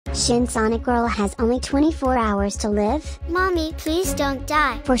Shin Sonic Girl has only 24 hours to live. Mommy, please don't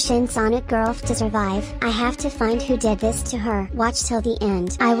die. For Shin Sonic Girl to survive, I have to find who did this to her. Watch till the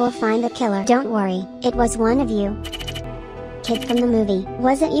end. I will find the killer. Don't worry, it was one of you. Kid from the movie,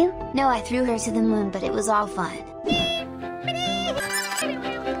 was it you? No, I threw her to the moon, but it was all fun.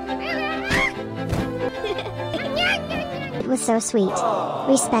 It was so sweet.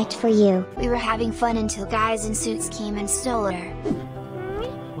 Respect for you. We were having fun until guys in suits came and stole her.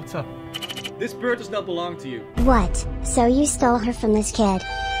 What's up? This bird does not belong to you. What? So you stole her from this kid?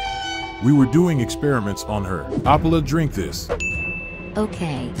 We were doing experiments on her. Apala, drink this.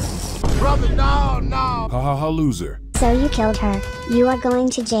 Okay. Brother, no! Ha ha ha, loser. So you killed her. You are going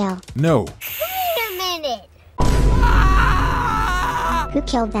to jail. No. Wait a minute. Who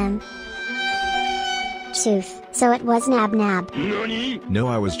killed them? Truth. So it was Nab Nab. No,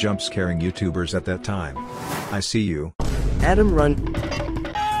 I was jump scaring YouTubers at that time. I see you. Adam, run.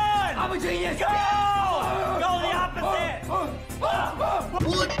 I'm a genius! Go! Go the opposite!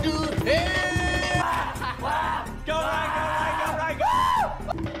 What the hell? Go right, go!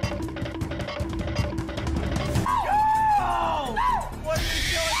 What are you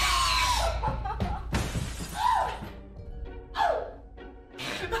doing?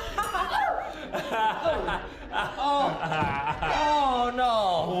 Oh no!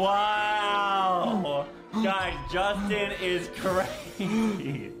 Wow! Guys, Justin is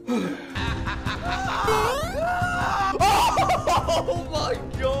crazy. Oh my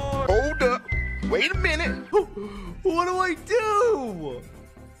god! Hold up. Wait a minute. What do I do?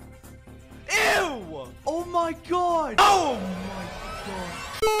 Ew! Oh my god! Oh my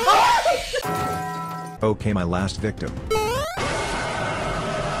god! Okay, my last victim.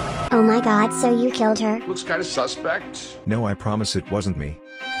 Oh my god, so you killed her? Looks kind of suspect. No, I promise it wasn't me.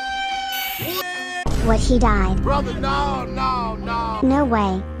 What, he died? Brother, no. No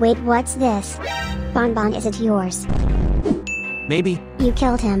way. Wait, what's this? Bonbon, is it yours? Maybe. You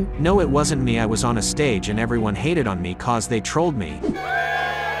killed him. No, it wasn't me. I was on a stage and everyone hated on me cause they trolled me.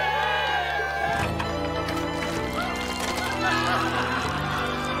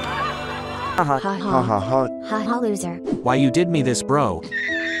 Ha ha ha ha ha. Ha ha, loser. Why you did me this, bro?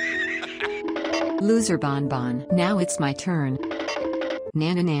 Loser bonbon. Now it's my turn.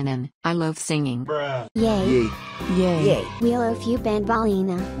 Nanananan. I love singing. Yay. Yay. We loaf you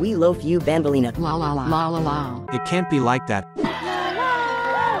Bambalina. We loaf you Bambalina. La la la la la la. It can't be like that.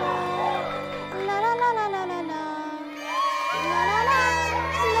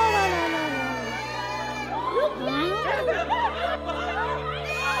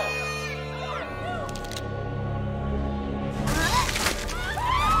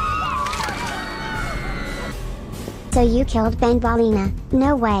 So you killed Bambalina.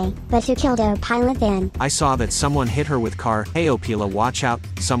 No way. But who killed Opila then? I saw that someone hit her with car. Hey Opila, watch out.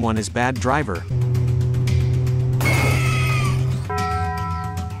 Someone is bad driver.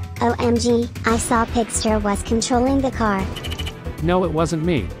 OMG, I saw Pigster was controlling the car. No, it wasn't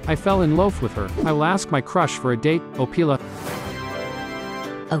me. I fell in love with her. I'll ask my crush for a date, Opila.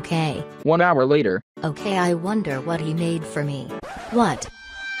 Okay. 1 hour later. Okay, I wonder what he made for me. What?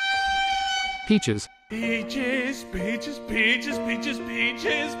 Peaches. Peaches, peaches, peaches, peaches,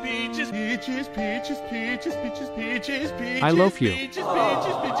 peaches, peaches, peaches, peaches, peaches, peaches, peaches, peaches. I loaf you. Peaches,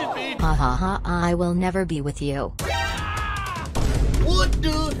 peaches, peaches, peaches. Ha ha ha, I will never be with you. What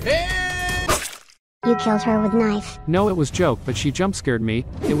the hell? You killed her with knife. No, it was joke, but she jump scared me.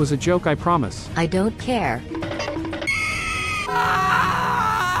 It was a joke, I promise. I don't care.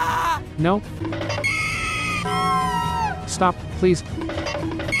 No? Stop, please.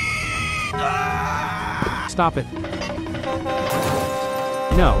 Stop it.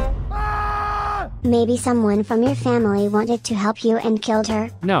 No. Maybe someone from your family wanted to help you and killed her.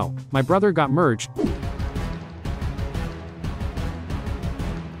 No, my brother got merged.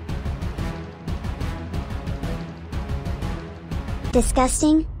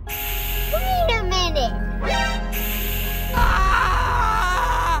 Disgusting. Wait a minute.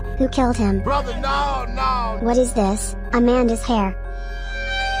 Who killed him? Brother, no. What is this? Amanda's hair.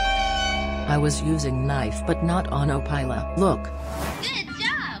 I was using knife but not on Opila. Look. Good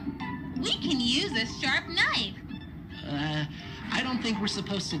job! We can use a sharp knife. I don't think we're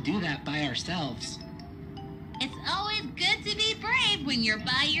supposed to do that by ourselves. It's always good to be brave when you're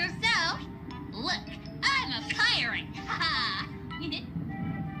by yourself. Look, I'm a pirate. Ha!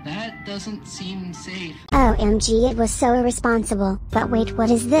 That doesn't seem safe. OMG, it was so irresponsible. But wait, what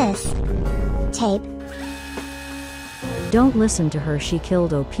is this? Tape. Don't listen to her, she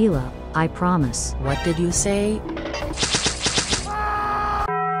killed Opila, I promise. What did you say?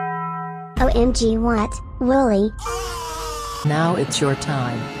 OMG, what? Wooly? Now it's your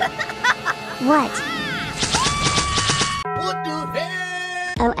time. What? What the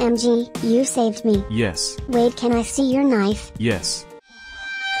hell? OMG, you saved me. Yes. Wait, can I see your knife? Yes.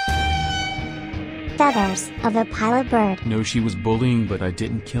 Feathers of a pilot bird. No, she was bullying, but I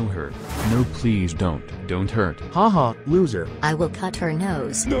didn't kill her. No, please don't. Don't hurt. Haha, loser. I will cut her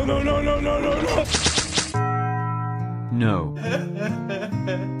nose. No, no, no, no, no, no, no. No.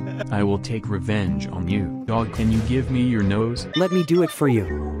 I will take revenge on you. Dog, can you give me your nose? Let me do it for you.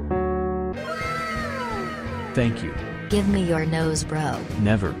 Thank you. Give me your nose, bro.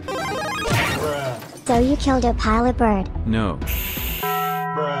 Never. So you killed a pilot bird? No.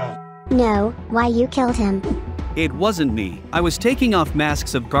 No, why you killed him? It wasn't me. I was taking off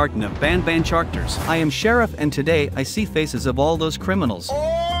masks of Garten of Ban Characters. I am sheriff, and today I see faces of all those criminals.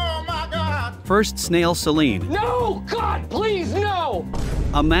 Oh my God! First Snail Celine. No! God, please, no!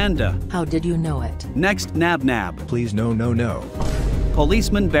 Amanda. How did you know it? Next Nab Nab. Please no no no.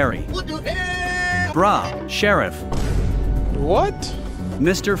 Policeman Barry. What the hell? Brah, Sheriff. What?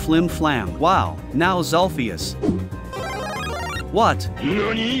 Mr. Flim Flam. Wow, now Zulfius. What?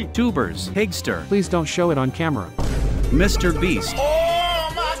 Nani? Tubers. Higster. Please don't show it on camera. Mr. Beast.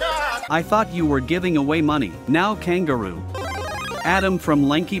 Oh my God! I thought you were giving away money. Now Kangaroo. Adam from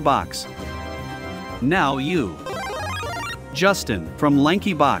Lanky Box. Now you. Justin from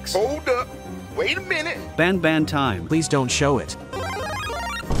Lanky Box. Hold up. Wait a minute. Ban time. Please don't show it.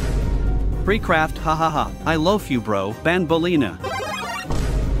 Precraft, hahaha. I loaf you, bro. Banbolina.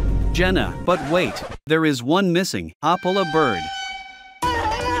 Jenna, but wait. There is one missing. Apple bird.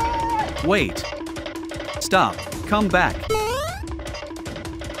 Wait. Stop. Come back.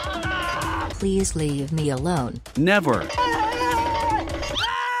 Please leave me alone. Never.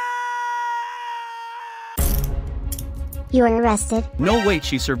 You are arrested. No, wait,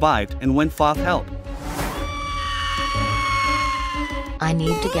 she survived and went for help. I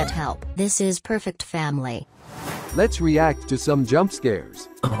need to get help. This is perfect family. Let's react to some jump scares.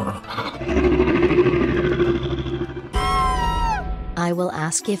 I will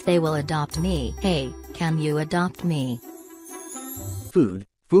ask if they will adopt me. Hey, can you adopt me? Food.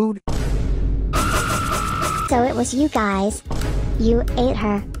 Food. So it was you guys. You ate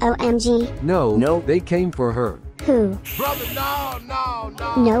her. OMG. No. No. They came for her. Who? Brother, no.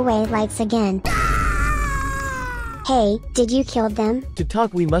 No way, lights again. Hey, did you kill them? To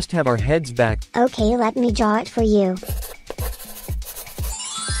talk we must have our heads back. Okay, let me draw it for you.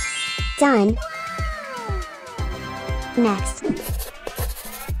 Done. Next.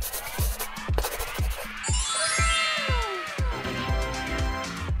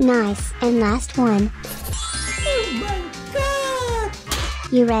 Nice, and last one. Oh my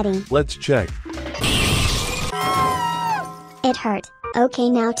God! You ready? Let's check. It hurt. Okay,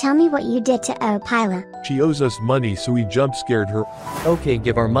 now tell me what you did to Opila. She owes us money, so we jump scared her. Okay,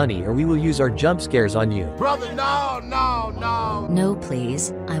 give our money or we will use our jump scares on you. Brother, no. No,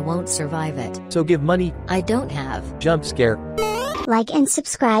 please, I won't survive it. So give money. I don't have. Jump scare. Like and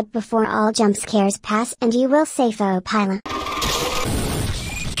subscribe before all jump scares pass and you will save Opila.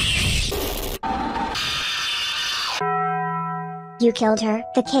 You killed her.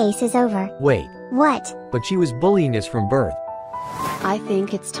 The case is over. Wait. What? But she was bullying us from birth. I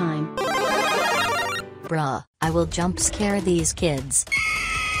think it's time. Bruh, I will jump scare these kids.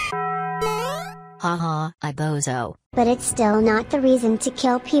 Haha, I bozo. But it's still not the reason to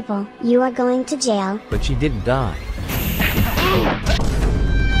kill people. You are going to jail. But she didn't die.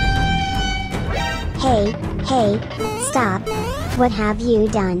 Hey, stop. What have you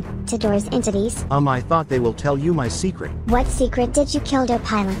done to Doors entities? I thought they will tell you my secret. What secret did you kill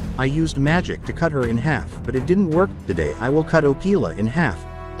Opila? I used magic to cut her in half, but it didn't work. Today I will cut Opila in half.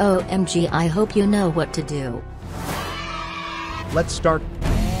 OMG, I hope you know what to do. Let's start.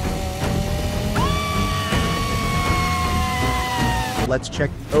 Let's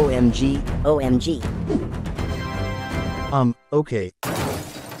check. OMG. Okay.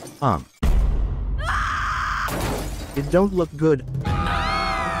 It don't look good.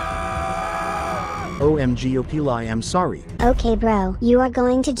 OMG Opila, I am sorry. Okay bro, you are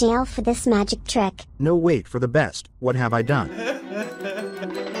going to jail for this magic trick. No, wait for the best. What have I done?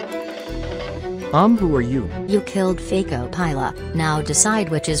 Who are you? You killed fake Opila. Now decide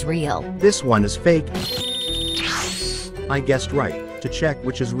which is real. This one is fake. I guessed right. To check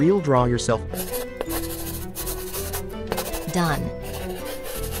which is real, draw yourself. Done.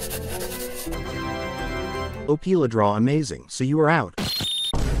 Opila, draw amazing, so you are out.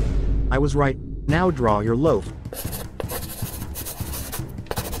 I was right. Now draw your loaf.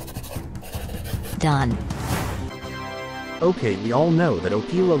 Done. Okay, we all know that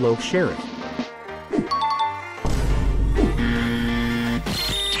Opila loaf sheriff.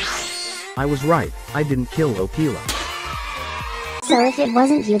 I was right, I didn't kill Opila. So if it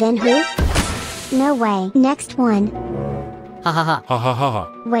wasn't you, then who? No way. Next one. Ha ha ha. Ha ha ha ha.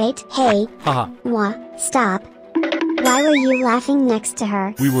 Wait, hey. Ha ha. Wah, stop. Why were you laughing next to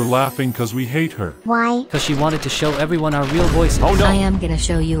her? We were laughing cause we hate her. Why? Cause she wanted to show everyone our real voices. Oh no! I am gonna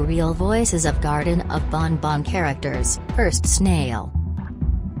show you real voices of Garden of Bonbon characters. First Snail.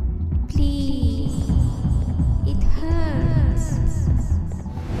 Please. It hurts.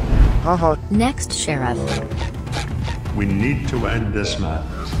 Haha. Next Sheriff. We need to end this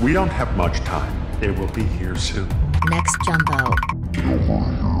madness. We don't have much time. They will be here soon. Next Jumbo.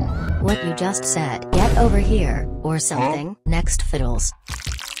 What you just said, get over here, or something. Next Fiddles.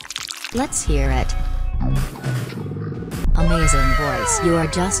 Let's hear it. Amazing voice. You are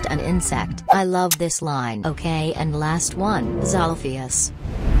just an insect. I love this line. Okay, and last one, Zolphius.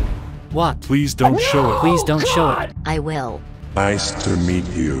 What? Please don't show it. Please don't show it. I will. Nice to meet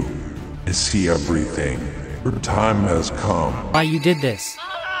you. I see everything. Your time has come. Why you did this?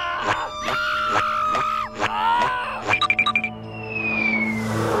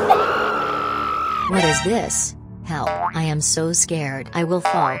 What is this? Help, I am so scared. I will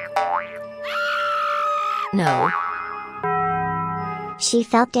fall. No. She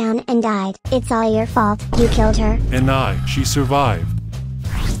fell down and died. It's all your fault. You killed her. And she survived.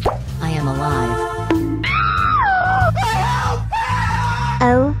 I am alive.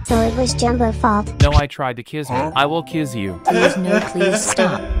 Oh, so it was Jumbo's fault. No, I tried to kiss her. I will kiss you. Please, no, please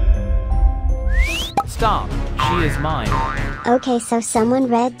stop. Stop. She is mine. Okay, so someone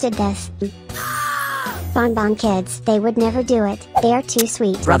red did this. Bonbon kids, they would never do it. They are too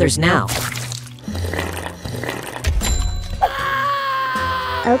sweet. Brothers now.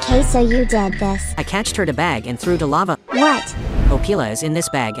 Okay, so you did this. I catched her to bag and threw to lava. What? Opila is in this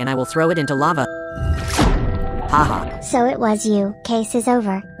bag and I will throw it into lava. Haha. So it was you. Case is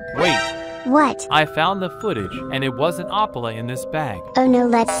over. Wait. What? I found the footage, and it wasn't Opila in this bag. Oh no,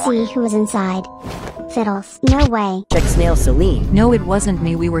 let's see who was inside. Fiddles. No way. Check Snail Celine. No, it wasn't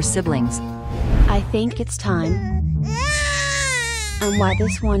me, we were siblings. I think it's time. And why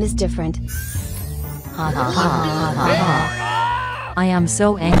this one is different. Ha ha ha ha ha ha. I am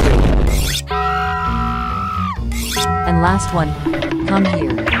so angry. And last one. Come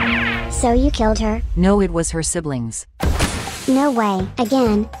here. So you killed her? No, it was her siblings. No way.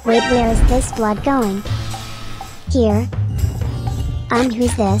 Again. Wait, where is this blood going? Here.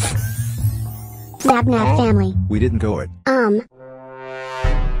 Who's this? Nab family. We didn't go it.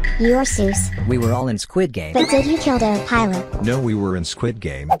 You are Seuss. We were all in Squid Game. But did you kill the pilot? No, we were in Squid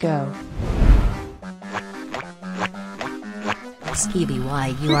Game. Go. Skeevy,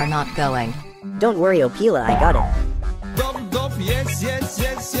 why you are not going? Don't worry, Opila, I got it. Dop, dop, yes, yes,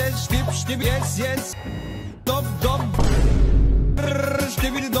 yes, yes, stip, stip, yes, yes. Dop, dop.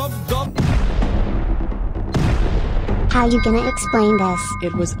 Stibbity, dop, dop. How you gonna explain this?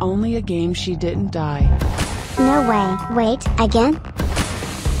 It was only a game, she didn't die. No way. Wait, again?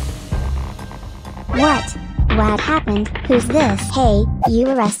 What? What happened? Who's this? Hey, you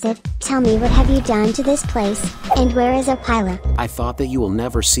arrested. Tell me, what have you done to this place? And where is Opila? I thought that you will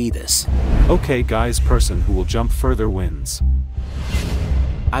never see this. Okay guys, person who will jump further wins.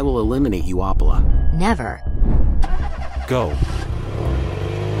 I will eliminate you, Opila. Never. Go.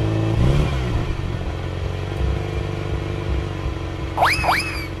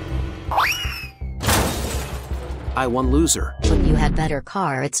 I won loser. But you had better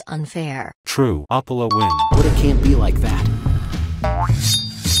car, it's unfair. True. Opila win. But it can't be like that.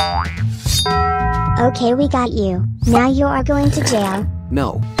 Okay, we got you. Now you are going to jail.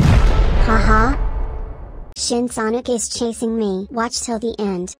 No. Haha. Shin Sonic is chasing me. Watch till the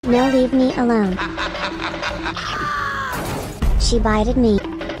end. No, leave me alone. She bited me.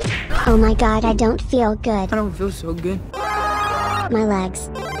 Oh my god, I don't feel good. I don't feel so good. My legs.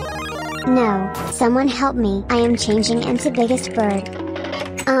 No, someone help me. I am changing into biggest bird.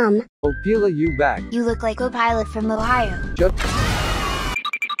 Opila, you back. You look like a pilot from Ohio.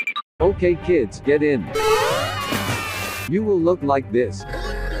 Okay kids, get in. You will look like this.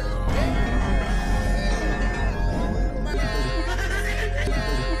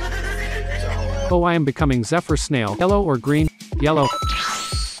 Oh, I am becoming Zephyr Snail. Yellow or green? Yellow.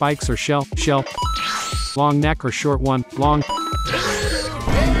 Spikes or shell? Shell. Long neck or short one? Long.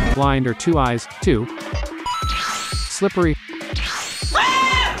 Blind or two eyes? Two. Slippery.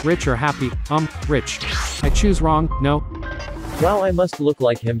 Rich or happy? Rich. I choose wrong. No. Well, I must look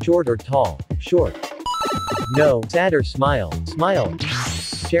like him. Short or tall? Short. No. Sad or smile? Smile.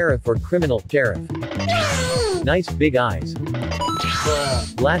 Sheriff or criminal? Sheriff. Nice big eyes.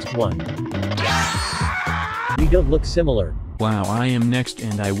 Last one. We don't look similar. Wow, I am next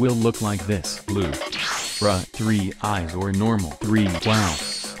and I will look like this. Blue. Bruh, 3 eyes or normal. 3. Wow.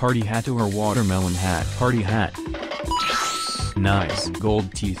 Party hat or watermelon hat. Party hat. Nice.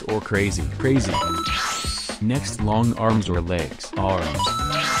 Gold teeth or crazy. Crazy. Next, long arms or legs. Arms.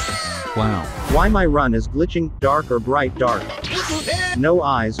 Wow. Why my run is glitching, dark or bright dark. No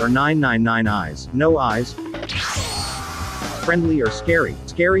eyes or 999 eyes. No eyes. Friendly or scary.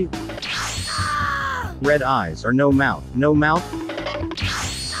 Scary. Red eyes or no mouth. No mouth.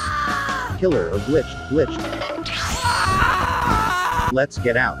 Killer or glitched. Glitched. Let's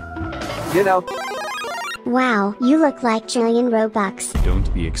get out. Get out. Wow, you look like trillion Robux.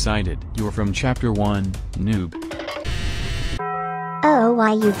 Don't be excited. You're from chapter 1, noob. Oh,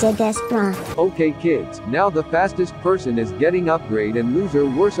 why you did this, bruh? Okay kids, now the fastest person is getting upgrade and loser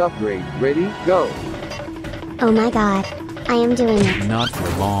worse upgrade. Ready? Go. Oh my god. I am doing it. Not for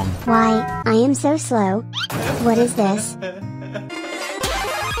long. Why, I am so slow. What is this?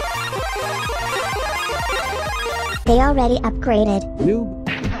 They already upgraded.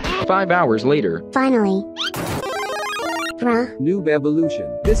 Noob. 5 hours later. Finally. Bruh. Noob evolution.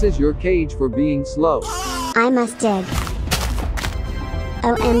 This is your cage for being slow. I must dig.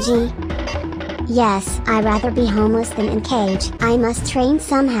 OMG. Yes, I'd rather be homeless than in cage. I must train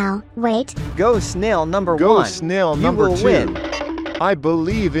somehow. Wait. Go snail number 1. Go snail number 2. You will win. I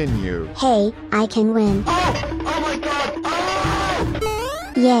believe in you. Hey, I can win. Oh my god!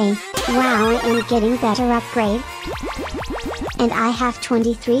 Oh! Yay. Wow, I am getting better upgrade. And I have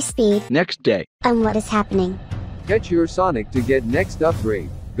 23 speed. Next day. What is happening? Catch your Sonic to get next upgrade.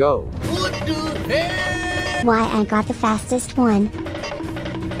 Go. Why, I got the fastest one.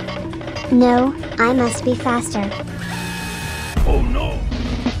 No, I must be faster. Oh no!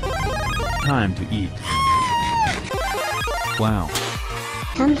 Time to eat. Wow.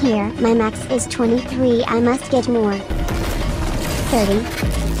 Come here, my max is 23, I must get more. 30,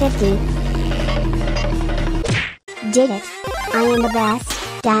 50. Did it. I am the best.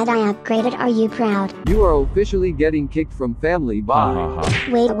 Dad, I upgraded, are you proud? You are officially getting kicked from family. Bye.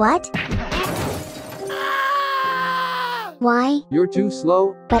 Wait, what? Why? You're too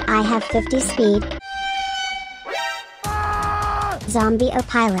slow. But I have 50 speed. Zombie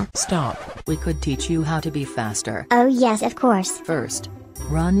Opila. Stop. We could teach you how to be faster. Oh yes, of course. First,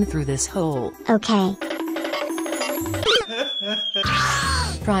 run through this hole. Okay.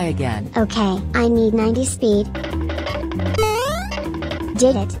 Try again. Okay, I need 90 speed.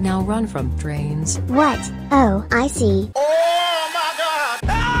 Did it. Now run from trains. What? Oh, I see. Oh my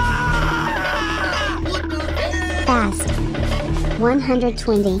god! Fast.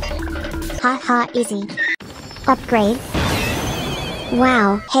 120. Haha, easy. Upgrade.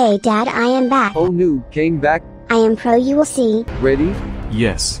 Wow, hey Dad, I am back. Oh noob came back. I am pro, you will see. Ready?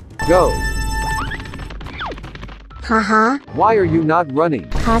 Yes. Go. Haha. Why are you not running?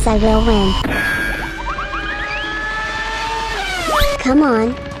 Cause I will win. Come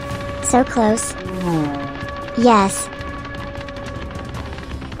on. So close. Yes.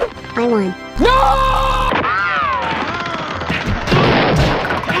 I won. No!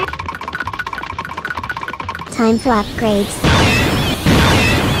 Time for upgrades.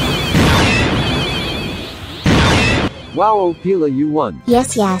 Wow, Opila, you won.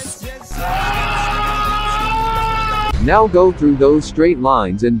 Yes, yes. Now go through those straight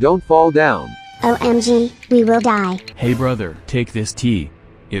lines and don't fall down. OMG, we will die. Hey brother, take this tea.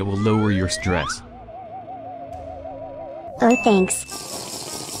 It will lower your stress. Oh, thanks.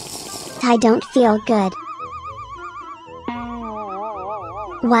 I don't feel good.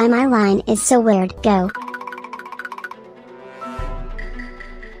 Why my line is so weird. Go.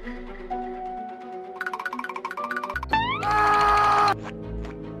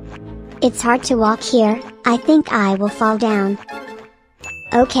 It's hard to walk here. I think I will fall down.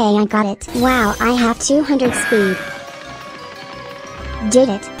 Okay, I got it. Wow, I have 200 speed. Did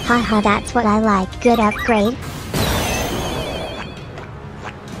it. Haha, that's what I like. Good upgrade.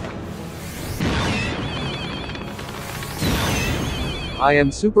 I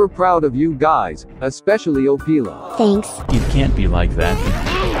am super proud of you guys, especially Opila. Thanks. It can't be like that.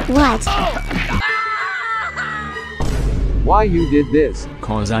 What? Why you did this?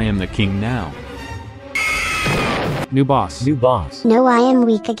 Cause I am the king now. New boss. New boss. No, I am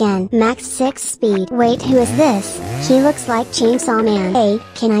weak again. Max 6 speed. Wait, who is this? He looks like Chainsaw Man. Hey,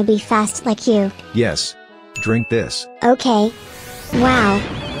 can I be fast like you? Yes. Drink this. Okay. Wow.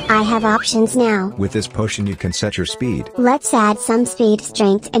 I have options now. With this potion you can set your speed. Let's add some speed,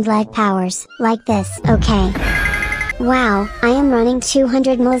 strength and leg powers. Like this. Okay. Wow, I am running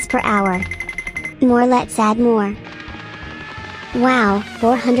 200 miles per hour. More, let's add more. Wow,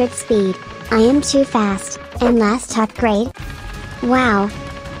 400 speed. I am too fast. And last upgrade. Wow.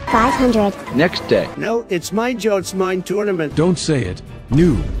 500. Next day. No, it's my Joe, it's mine tournament. Don't say it.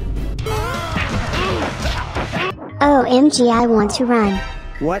 New. OMG, I want to run.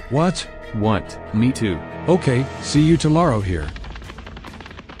 What? What? What? Me too. Okay, see you tomorrow here.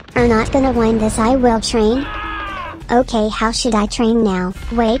 Are not gonna win this, I will train. Okay, how should I train now?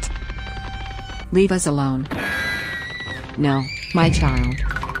 Wait. Leave us alone. No, my child.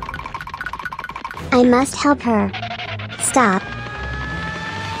 I must help her. Stop.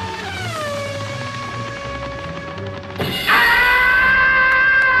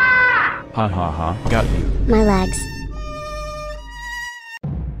 Ha ha ha, got you. My legs.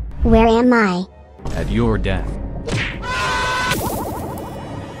 Where am I? At your death.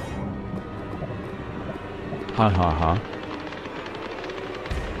 Ha ha ha.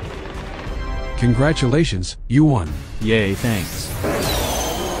 Congratulations, you won. Yay, thanks.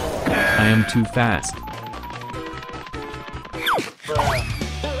 I am too fast.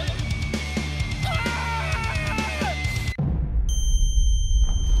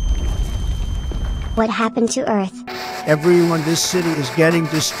 What happened to Earth? Everyone in this city is getting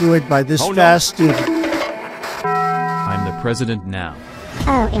destroyed by this fast student. I'm the president now.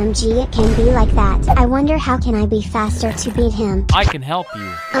 OMG, it can be like that. I wonder how can I be faster to beat him? I can help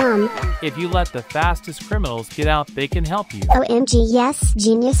you. If you let the fastest criminals get out, they can help you. OMG, yes,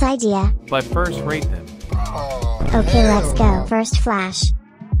 genius idea. But first rate them. Okay, let's go. First Flash.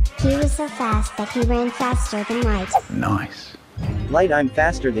 He was so fast that he ran faster than Light. Nice. Light, I'm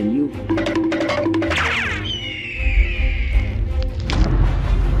faster than you.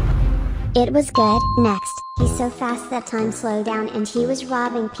 It was good. Next, he's so fast that time slowed down and he was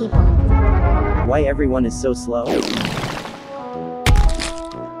robbing people. Why everyone is so slow?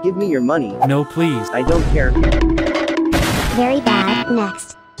 Give me your money. No, please. I don't care. Very bad.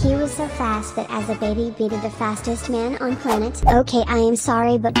 Next, he was so fast that as a baby beated the fastest man on planet. Okay, I am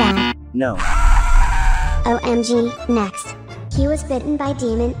sorry but bad. No. OMG. Next, he was bitten by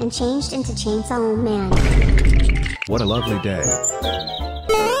demon and changed into Chainsaw Man. What a lovely day.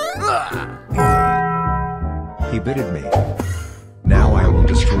 He bitted me. Now I will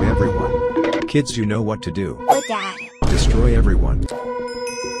destroy everyone. Kids, you know what to do. But Dad. Destroy everyone.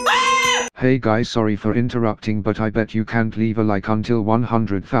 Hey guys, sorry for interrupting, but I bet you can't leave a like until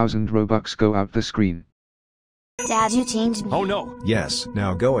 100,000 Robux go out the screen. Dad, you changed me. Oh no. Yes,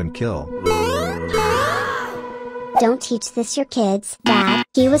 now go and kill. Don't teach this your kids, Dad.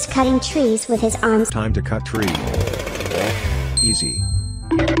 He was cutting trees with his arms. Time to cut tree. Easy.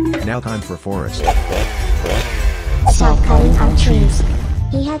 Now time for forest. Stop cutting our trees.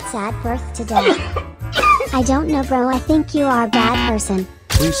 He had sad birth to death. I don't know, bro, I think you are a bad person.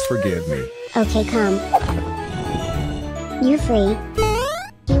 Please forgive me. Okay, come. You free.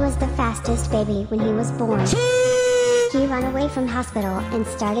 He was the fastest baby when he was born. He ran away from hospital and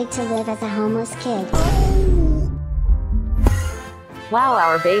started to live as a homeless kid. Wow,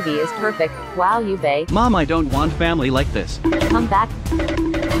 our baby is perfect. Wow, you bae. Mom, I don't want family like this. Come back.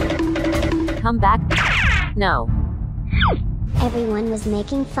 Come back. No. Everyone was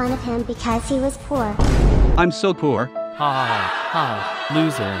making fun of him because he was poor. I'm so poor. Ha ha.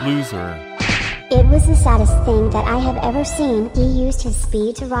 Loser. Loser. It was the saddest thing that I have ever seen. He used his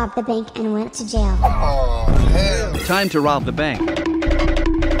speed to rob the bank and went to jail. Time to rob the bank.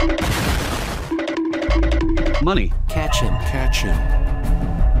 Money. Catch him. Catch him.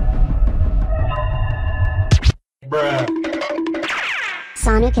 Bruh.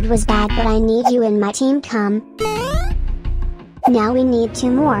 Sonic, it was bad, but I need you in my team. Come. Now we need 2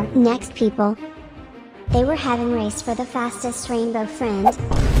 more. Next, people. They were having race for the fastest rainbow friend.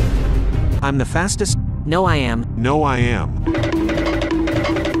 I'm the fastest? No, I am. No, I am.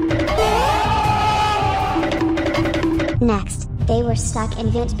 Next, they were stuck in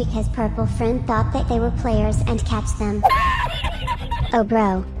vent because purple friend thought that they were players and catch them. Oh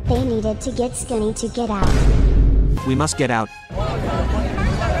bro, they needed to get skinny to get out. We must get out.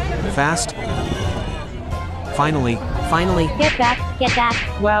 Fast. Finally. Finally. Get back, get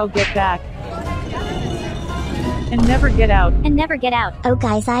back. Wow, get back. And never get out. And never get out. Oh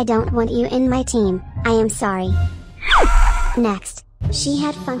guys, I don't want you in my team. I am sorry. Next, she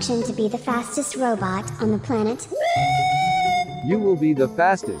had functioned to be the fastest robot on the planet. You will be the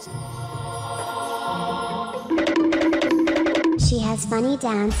fastest. She has funny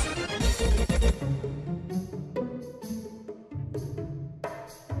dance.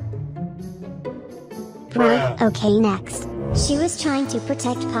 Bro, okay, next. She was trying to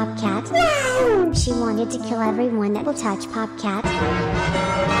protect Popcat. She wanted to kill everyone that will touch Popcat.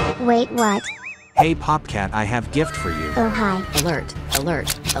 Wait, what? Hey Popcat, I have gift for you. Oh hi. Alert,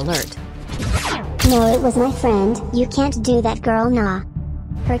 alert, alert. No, it was my friend. You can't do that, girl, nah.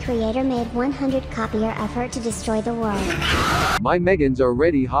 Her creator made 100 copier effort to destroy the world. My Megans are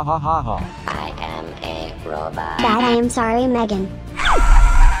ready, ha ha ha ha. I am a robot. Bad, I am sorry, Megan.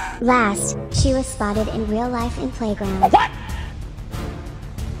 Last, she was spotted in real life in playground. What?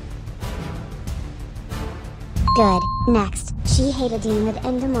 Good. Next, she hated Enid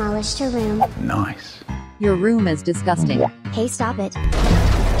and demolished her room. Nice. Your room is disgusting. Hey, stop it.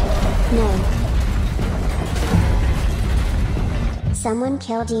 No. Someone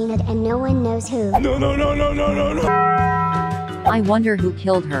killed Enid and no one knows who. No. I wonder who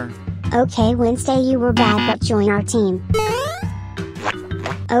killed her. Okay, Wednesday, you were bad, but join our team.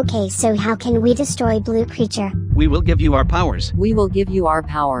 Okay, so how can we destroy Blue Creature? We will give you our powers. We will give you our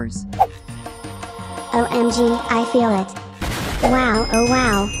powers. OMG, I feel it. Wow, oh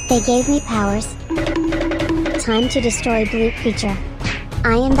wow, they gave me powers. Time to destroy Blue Creature.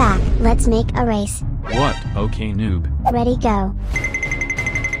 I am back, let's make a race. What? Okay, noob. Ready, go.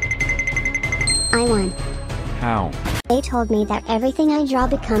 I won. How? They told me that everything I draw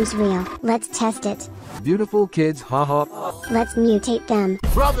becomes real. Let's test it. Beautiful kids, haha. Let's mutate them.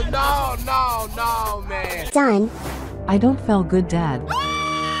 Brother, no, man. Done. I don't feel good, Dad.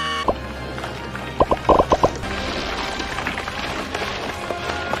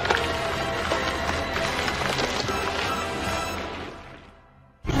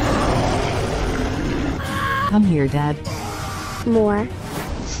 Come here, Dad. More.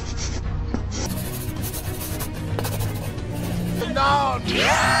 No.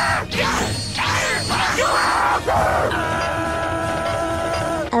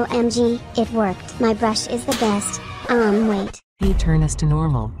 OMG, it worked. My brush is the best. Wait. He turned us to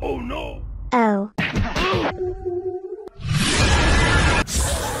normal. Oh no. Oh.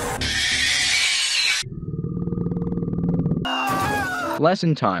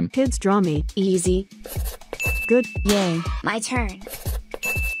 Lesson time. Kids, draw me. Easy. Good. Yay. My turn.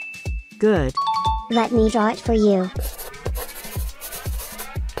 Good. Let me draw it for you.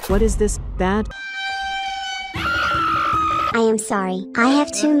 What is this? Bad? I am sorry. I have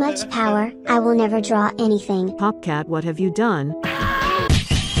too much power. I will never draw anything. Popcat, what have you done?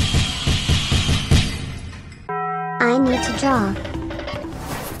 I need to draw.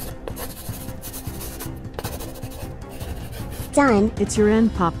 Done. It's your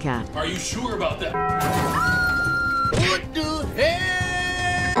end, Popcat. Are you sure about that? What the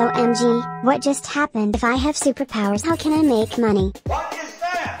hell? OMG, what just happened? If I have superpowers, how can I make money? What is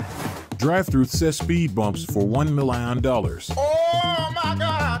that? Drive-through says speed bumps for $1 million. Oh my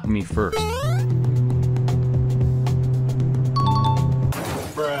God. Me first.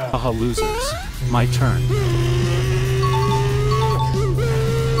 Bruh. Haha, losers. My turn.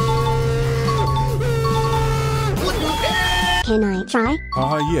 Can I try?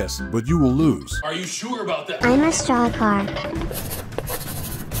 Yes, but you will lose. Are you sure about that? I must draw a car.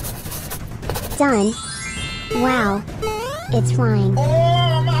 Done. Wow. It's flying.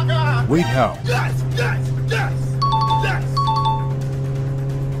 Oh my God. Wait, how? Yes.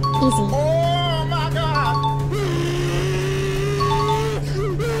 Easy. Oh my God.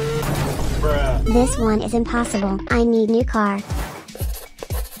 Bruh. This one is impossible. I need new car.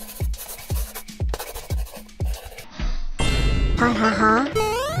 Ha ha ha.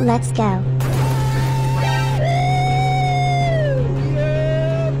 Let's go.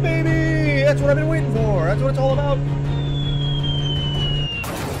 Yeah, baby. That's what I've been waiting for. That's what it's all about.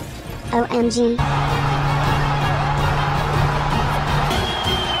 OMG.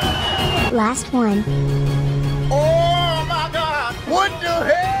 Last one. Oh my God. What the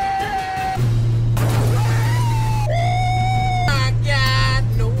hell? I got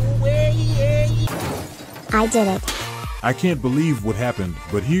no way. I did it. I can't believe what happened,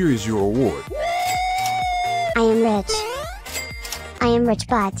 but here is your award. I am rich. I am rich,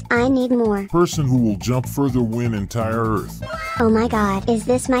 but I need more. Person who will jump further win entire Earth. Oh my God, is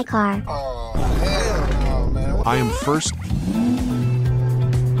this my car? Oh, hell no, man. I am first.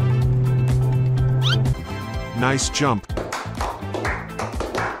 Nice jump.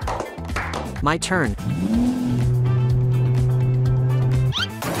 My turn.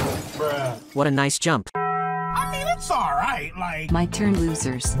 Bruh. What a nice jump. I mean, it's all right. Like. My turn,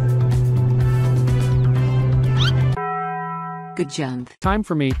 losers. Good jump. Time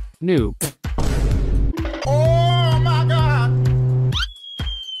for me, noob. Oh my God.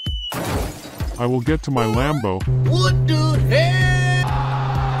 I will get to my Lambo. What the hell?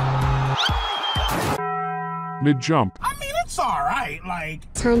 Mid-jump. I mean, it's all right. Like.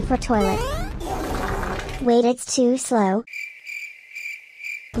 Time for toilet. Wait, it's too slow.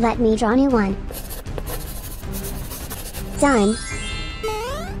 Let me draw new one. Done.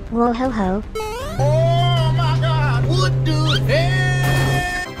 Whoa ho ho. Oh my God! What the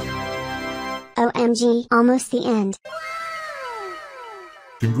hell? OMG, almost the end.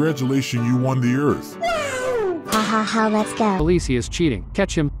 Congratulations, you won the Earth. Ha ha ha, let's go. Felicia is cheating.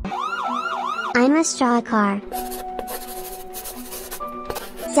 Catch him. I must draw a car.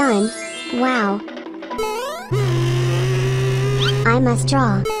 Done. Wow. I must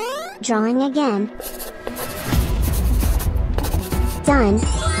draw. Drawing again. Done.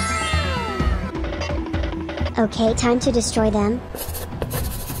 Okay, time to destroy them.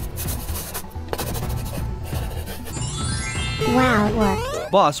 Wow, it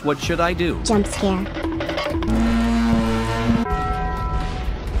worked. Boss, what should I do? Jump scare.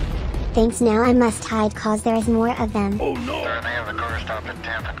 Thanks, now I must hide cause there is more of them. Oh no!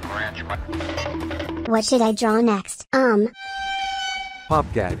 What should I draw next?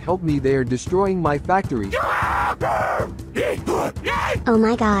 Popcat, help me, they're destroying my factory. Oh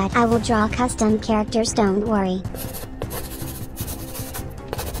my god, I will draw custom characters, don't worry.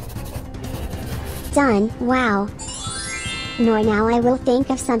 Done, wow. Nor now I will think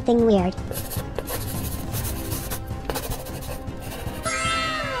of something weird.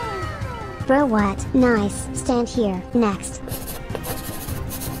 Bro, what? Nice, stand here, next.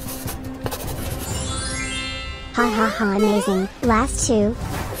 Ha ha ha, amazing. Last two.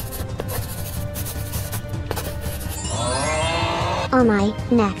 Oh my,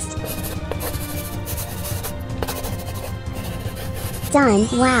 next. Done,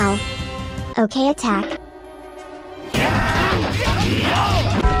 wow. Okay, attack.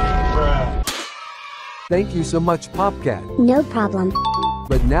 Thank you so much, Popcat. No problem.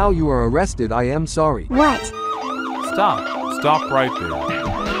 But now you are arrested, I am sorry. What? Stop. Stop right there.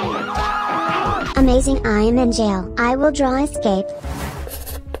 Amazing, I am in jail. I will draw escape.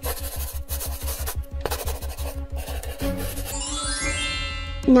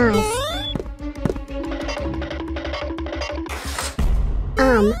 Nice.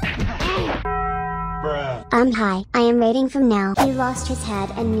 Hi, I am raiding from now. He lost his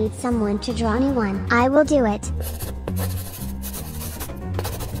head and needs someone to draw a new one. I will do it.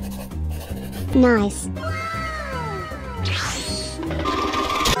 Nice.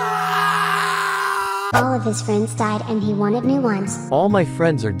 All of his friends died and he wanted new ones. All my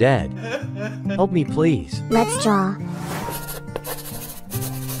friends are dead. Help me, please. Let's draw.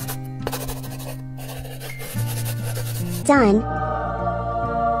 Done.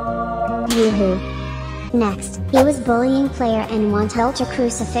 Woohoo. Next, he was bullying player and want Ultra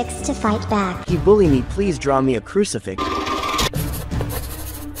Crucifix to fight back. He bully me, please draw me a crucifix.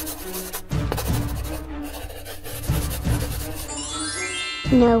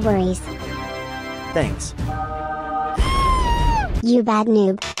 No worries. Thanks. You bad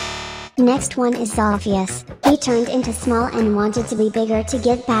noob. Next one is obvious. He turned into small and wanted to be bigger to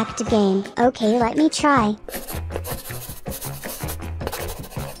get back to game. Okay, let me try.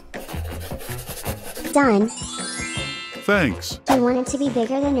 Done. Thanks. He wanted to be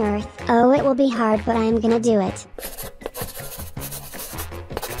bigger than Earth. Oh, it will be hard, but I am gonna do it.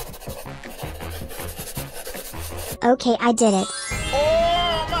 Okay, I did it.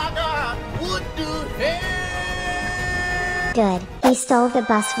 Oh my God! What the hell? Good. He stole the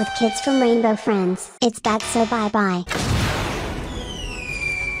bus with kids from Rainbow Friends. It's bad, so bye-bye.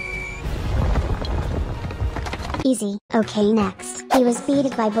 Easy. Okay, next. He was beaten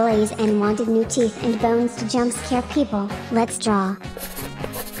by bullies and wanted new teeth and bones to jump scare people. Let's draw.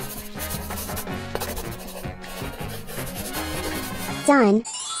 Done.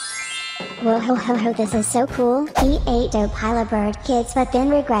 Whoa ho ho ho, this is so cool. He ate dope pile bird kids but then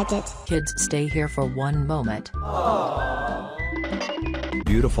regret it. Kids, stay here for one moment.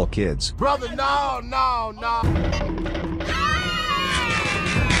 Beautiful kids. Brother, no.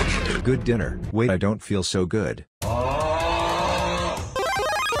 Good dinner. Wait, I don't feel so good.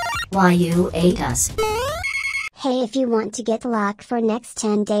 Why you ate us? Hey, if you want to get luck for next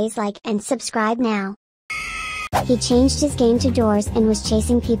 10 days, like and subscribe now. He changed his game to doors and was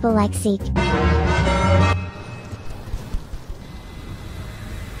chasing people like Zeke.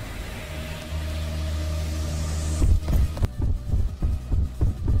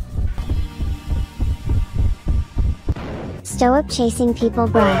 Stow up chasing people,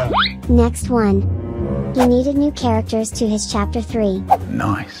 bro. Next one. He needed new characters to his chapter 3.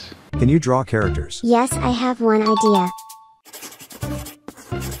 Nice. Can you draw characters? Yes, I have one idea.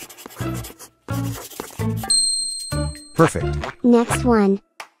 Perfect. Next one.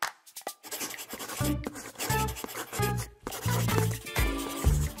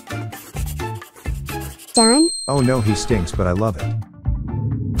 Done? Oh no, he stinks, but I love it.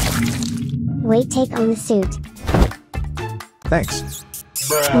 Wait, take on the suit. Thanks.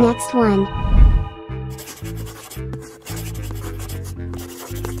 Next one.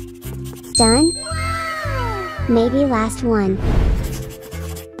 Done? Maybe last one.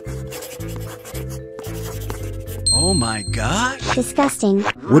 Oh my gosh. Disgusting.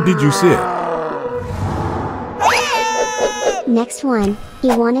 What did you say? Next one. He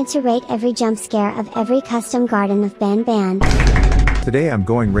wanted to rate every jump scare of every custom garden of Ban Ban. Today I'm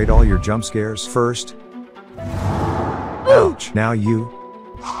going rate all your jump scares first. Ouch. Now you.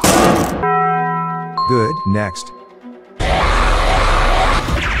 Good. Next.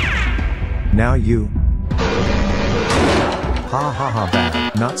 Now you. Ha ha ha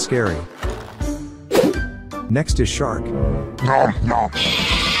bad. Not scary. Next is shark.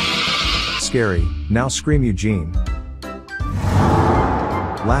 Scary. Now scream Eugene.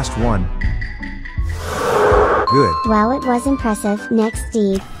 Last one. Good. Well, it was impressive. Next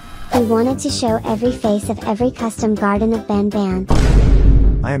Steve. He wanted to show every face of every custom garden of Ban Ban.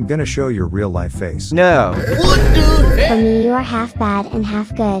 I am gonna show your real life face. No. For me you are half bad and half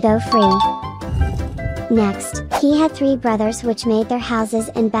good. Go free. Next, he had 3 brothers which made their houses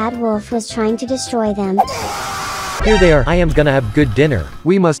and Bad Wolf was trying to destroy them. Here they are. I am gonna have good dinner.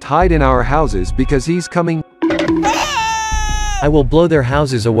 We must hide in our houses because he's coming. I will blow their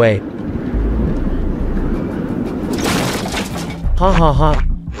houses away. Ha ha ha.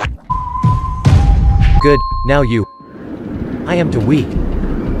 Good, now you. I am too weak.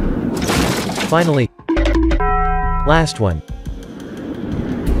 Finally. Last one.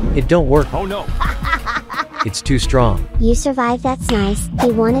 It don't work. Oh no. It's too strong. You survived, that's nice.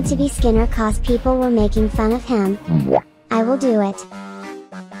 He wanted to be Skinner cause people were making fun of him. I will do it.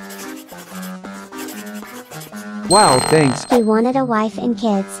 Wow, thanks. He wanted a wife and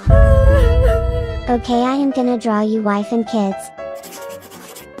kids. Okay, I am gonna draw you wife and kids.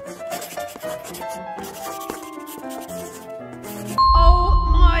 Oh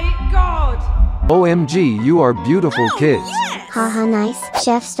my god! OMG, you are beautiful kids. Haha, nice.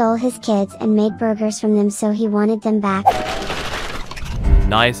 Chef stole his kids and made burgers from them, so he wanted them back.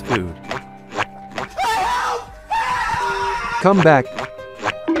 Nice food. Come back.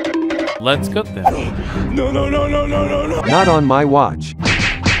 Let's cook them. No, no, no, no, no, no, no. Not on my watch.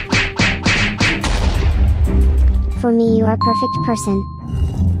 For me, you are a perfect person.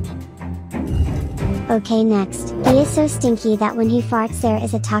 Okay, next. He is so stinky that when he farts there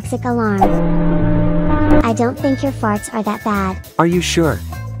is a toxic alarm. I don't think your farts are that bad. Are you sure?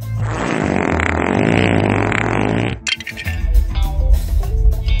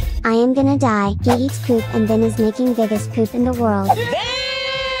 I am gonna die. He eats poop and then is making biggest poop in the world.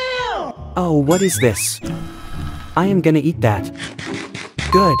 Oh, what is this? I am gonna eat that.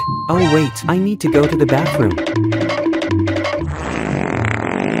 Good. Oh wait, I need to go to the bathroom.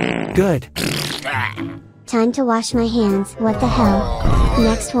 Good. Time to wash my hands. What the hell?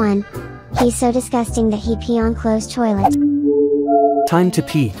 Next one. He's so disgusting that he pee on closed toilet. Time to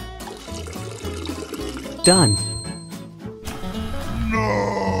pee. Done.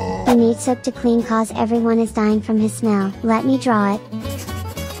 He needs soap to clean cause everyone is dying from his smell. Let me draw it.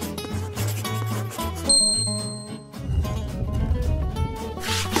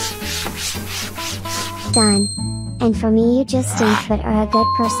 Done. And for me you just stink but are a good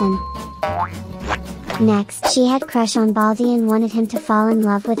person. Next, she had crush on Baldi and wanted him to fall in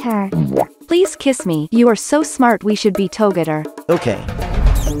love with her. Please kiss me. You are so smart, we should be together. Okay.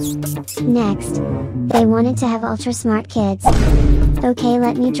 Next, they wanted to have ultra smart kids. Okay,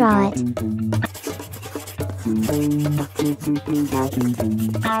 let me draw it.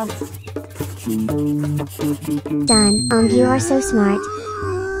 Done. You are so smart.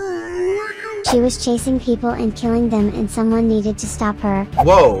 She was chasing people and killing them and someone needed to stop her.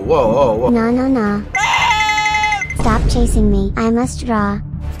 Whoa, whoa, whoa, whoa. No, no, no. Stop chasing me. I must draw.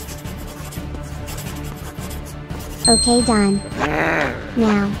 Okay, done.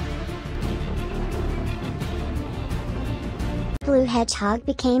 Now. Blue Hedgehog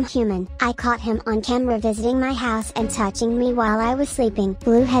became human. I caught him on camera visiting my house and touching me while I was sleeping.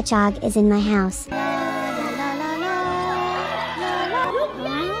 Blue Hedgehog is in my house.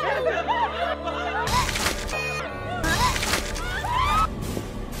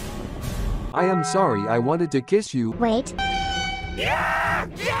 I am sorry, I wanted to kiss you. Wait.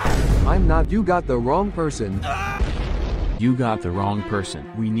 I'm not. You got the wrong person. You got the wrong person.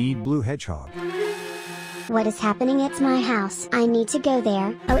 We need Blue Hedgehog. What is happening? It's my house. I need to go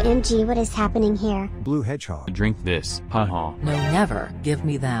there. OMG, what is happening here? Blue Hedgehog. Drink this. Haha. No, never. Give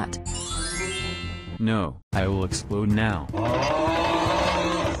me that. No, I will explode now.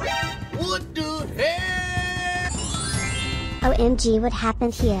 What the hell? OMG, what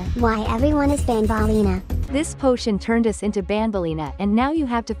happened here? Why everyone is Bambalina? This potion turned us into Bambalina, and now you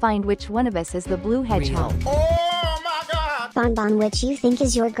have to find which one of us is the blue hedgehog. Oh my god! Bonbon, which you think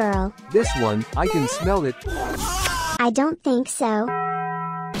is your girl? This one, I can smell it. I don't think so.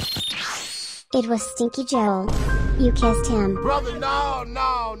 It was Stinky Joel. You kissed him. Brother, no,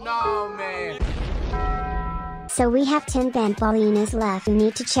 man. So we have 10 Bandbalinas left. You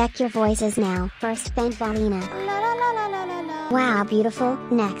need to check your voices now. First Bandbalina. Wow, beautiful.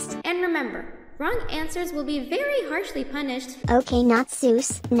 Next. And remember, wrong answers will be very harshly punished. Okay, not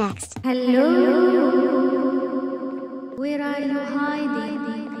Seuss. Next. Hello? Where are you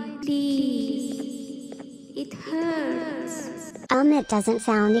hiding? Please. It hurts. It doesn't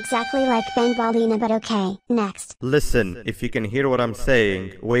sound exactly like Bandbalina, but okay. Next. Listen, if you can hear what I'm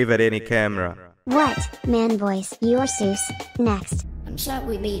saying, wave at any camera. What? Man voice. You're Seuss. Next. And so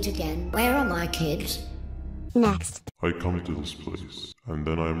we meet again. Where are my kids? Next. I come to this place, and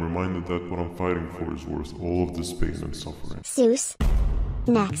then I am reminded that what I'm fighting for is worth all of this pain and suffering. Seuss.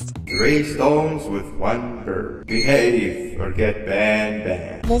 Next. 3 stones with 1 bird. Behave or get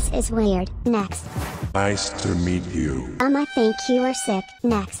banned. This is weird. Next. Nice to meet you. I think you are sick.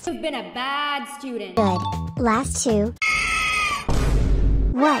 Next. You've been a bad student. Good. Last 2.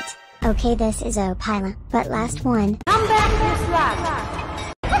 What? Okay, this is Opila. But last one. Come back, you slut.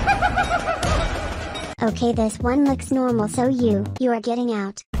 Okay, this one looks normal, so you are getting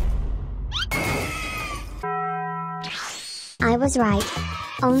out. I was right.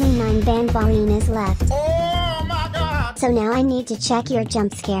 Only 9 Bandbalinas left. Oh my god! So now I need to check your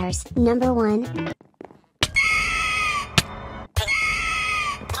jump scares. Number 1.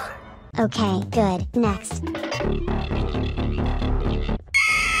 Okay, good. Next.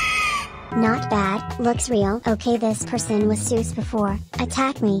 Not bad. Looks real. Okay, this person was Seuss before.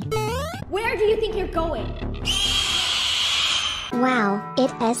 Attack me. Where do you think you're going? Wow,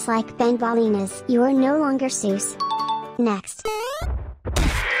 it is like Bandbalinas. You are no longer Seuss. Next.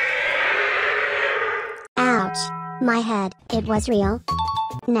 Ouch. My head. It was real.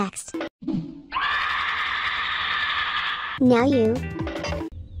 Next. Now you.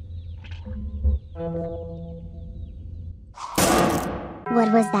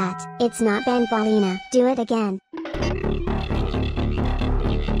 What was that? It's not Bandbalina. Do it again.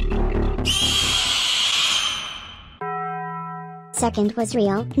 Second was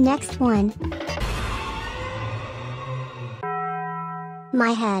real. Next one.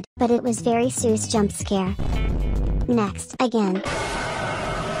 My head, but it was very Seuss jump scare. Next, again.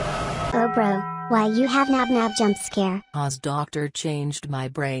 Oh bro, why you have nab jump scare? Has doctor changed my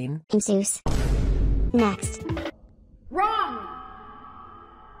brain? I'm Seuss. Next. Wrong!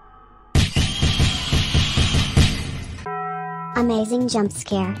 Amazing jump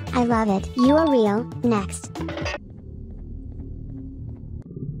scare. I love it. You are real. Next.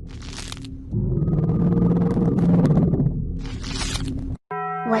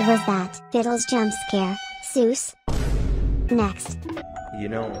 What was that? Fiddle's jump scare. Seuss. Next. You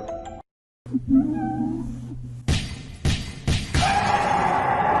know.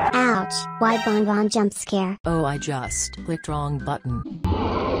 Ouch. Why Bonbon jump scare? Oh, I just clicked wrong button.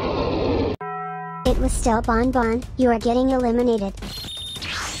 It was still Bonbon. You are getting eliminated.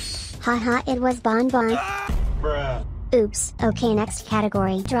 Haha, it was Bonbon. Bruh. Oops. Okay, next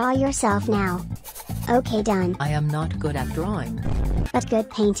category. Draw yourself now. Okay, done. I am not good at drawing. But good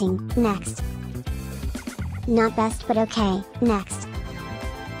painting. Next. Not best, but okay. Next.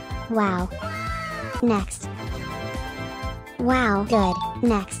 Wow. Next. Wow. Good.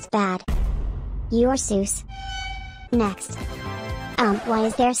 Next. Bad. You're Seuss. Next. Why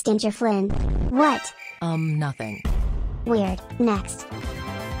is there Stinger Flynn? What? Nothing. Weird. Next.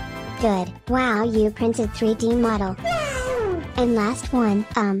 Good. Wow, you printed 3D model. And last one,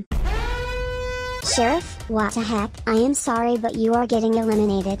 Sheriff, what the heck? I am sorry, but you are getting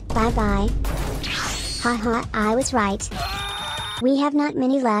eliminated. Bye-bye. Haha, I was right. We have not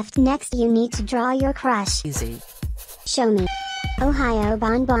many left. Next, you need to draw your crush. Easy. Show me. Ohio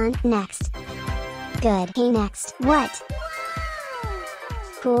Bonbon. Next. Good. Hey, next. What?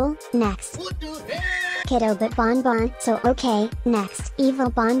 Cool. Next. Kiddo but Bonbon. So okay. Next. Evil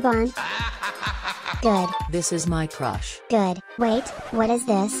Bonbon. Good. This is my crush. Good. Wait, what is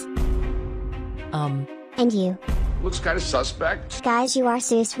this? And you? Looks kind of suspect. Guys, you are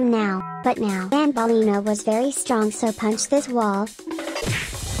Seuss from now. But now, Bandbalina was very strong, so punch this wall.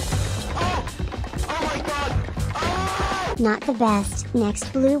 Oh! Oh my god! Oh! Not the best.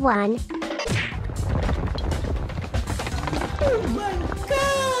 Next, blue one. Oh my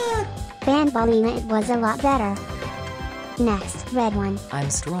god! Bandbalina, it was a lot better. Next, red one.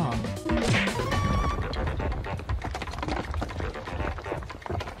 I'm strong.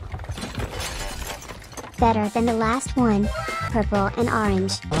 Better than the last one. Purple and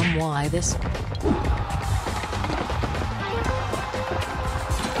orange. Why this?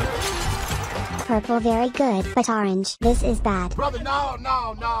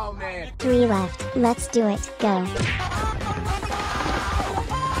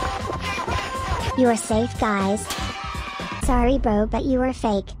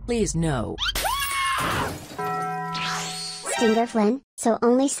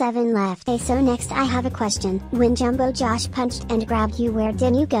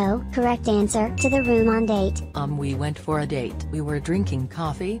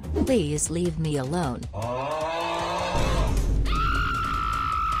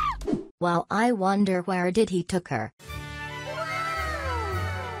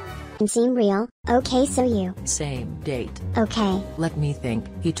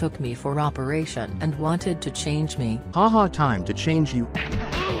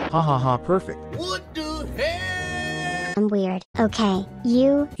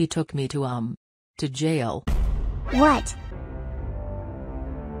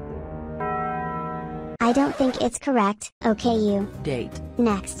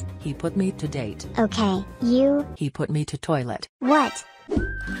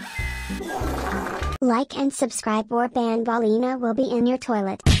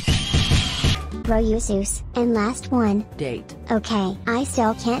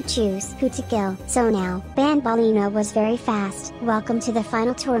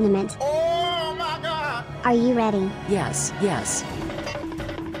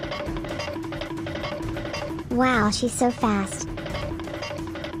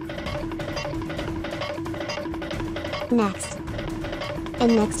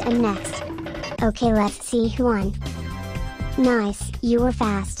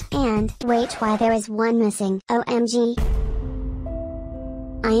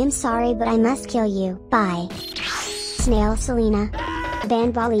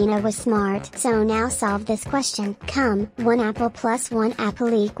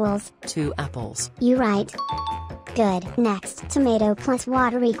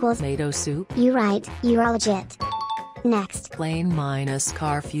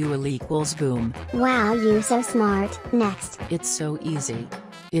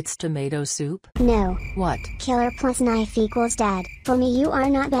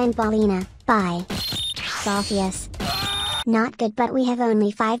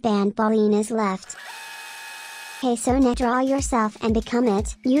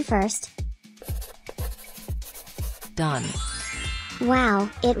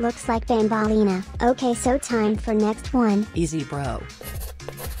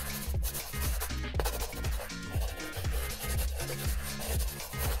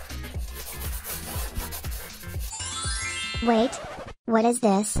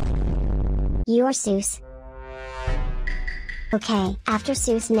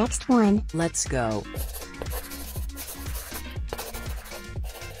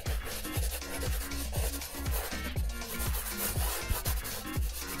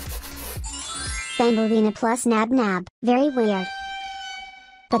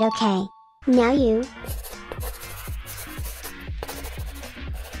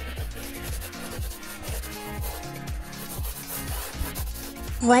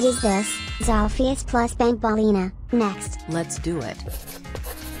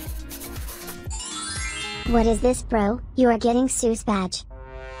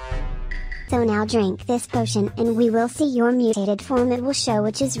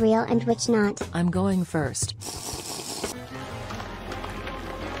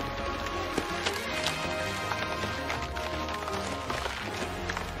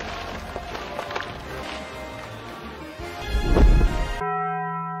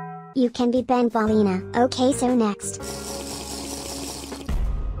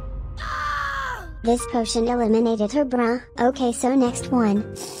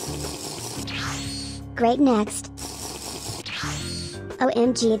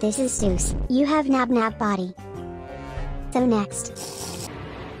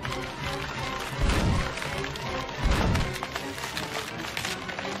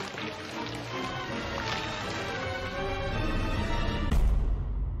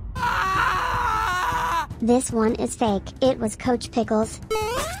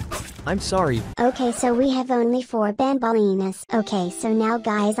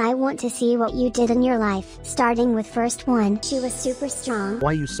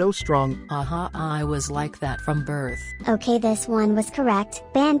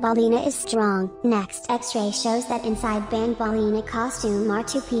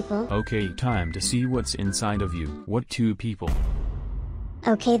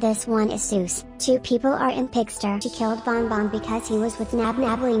 Okay, this one is Zeus. 2 people are in Pigster. She killed Bonbon because he was with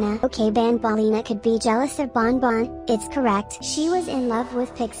Nablina. Okay, Banbalina could be jealous of Bonbon. It's correct. She was in love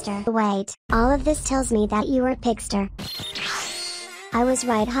with Pigster. Wait, all of this tells me that you are Pigster. I was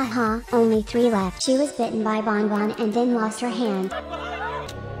right, haha. Only 3 left. She was bitten by Bonbon and then lost her hand.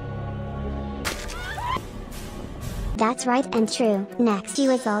 That's right and true. Next, she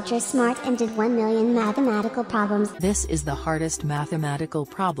was ultra smart and did 1 million mathematical problems. This is the hardest mathematical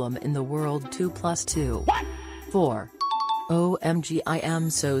problem in the world. 2 plus 2. 4. OMG, I am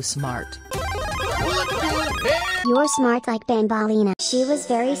so smart. You're smart like Banbalina. She was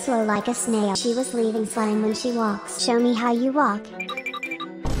very slow like a snail. She was leaving slime when she walks. Show me how you walk.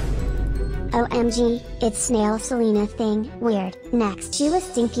 OMG, it's snail Selena thing. Weird. Next, she was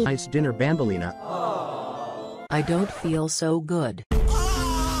stinky. Nice dinner, Banbalina. I don't feel so good.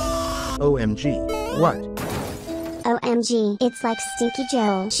 OMG. What? OMG, it's like Stinky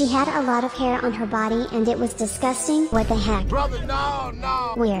Joel. She had a lot of hair on her body and it was disgusting. What the heck? Brother,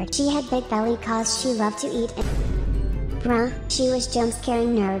 no. Weird. She had big belly cause she loved to eat and bruh, she was jump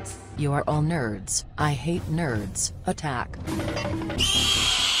scaring nerds. You are all nerds. I hate nerds. Attack.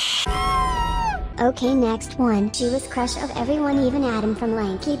 Okay, next one. She was crush of everyone, even Adam from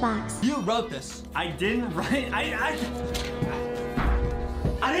Lanky Box. You wrote this. I didn't write. I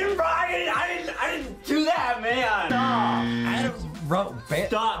didn't write it. I didn't do that, man. Stop. Adam wrote.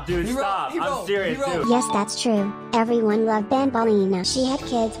 Stop, dude. Stop. I'm serious, dude. Yes, that's true. Everyone loved Banbalina. She had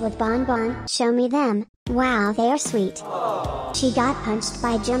kids with Bonbon. Show me them. Wow, they are sweet. She got punched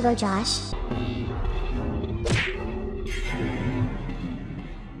by Jumbo Josh.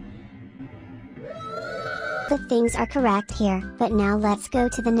 The things are correct here, but now let's go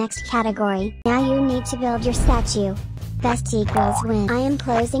to the next category. Now you need to build your statue. Best equals win. I am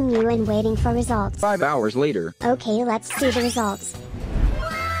closing you and waiting for results. 5 hours later. Okay, let's see the results.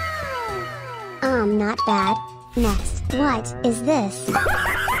 Not bad. Next, what is this?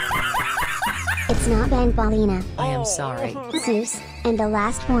 It's not Banbalina. I am sorry. Zeus, and the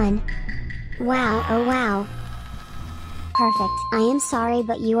last one. Wow, oh wow. Perfect. I am sorry,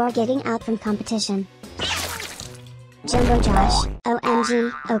 but you are getting out from competition. Jumbo Josh,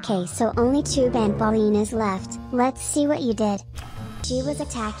 OMG. Okay, so only 2 Banbalinas left. Let's see what you did. She was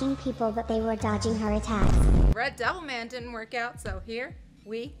attacking people, but they were dodging her attacks. Red Devil Man didn't work out, so here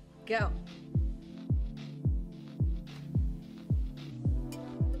we go.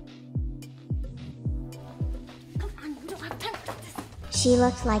 She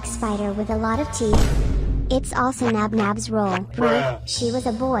looked like Spider with a lot of teeth. It's also Nabnab's role. Right, she was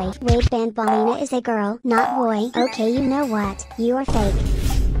a boy. Wait, Banbalina is a girl, not boy. Okay, you know what? You are fake.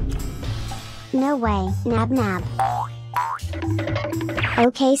 No way, Nabnab.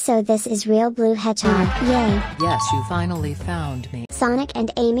 Okay, so this is real Blue Hedgehog. Yay. Yes, you finally found me. Sonic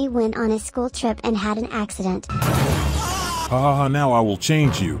and Amy went on a school trip and had an accident. Haha, now I will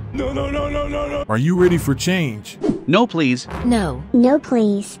change you. No. Are you ready for change? No, please. No. No,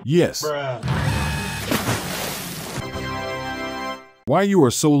 please. Yes. Why you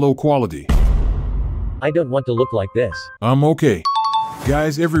are so low quality? I don't want to look like this. I'm okay.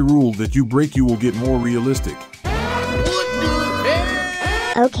 Guys, every rule that you break you will get more realistic.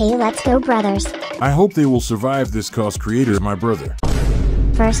 Okay, let's go, brothers. I hope they will survive this cause creator is my brother.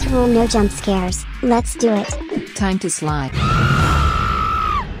 First rule, no jump scares. Let's do it. Time to slide.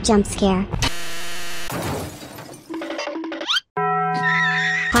 Jump scare.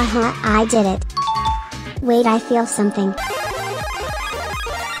 Haha, I did it. Wait, I feel something.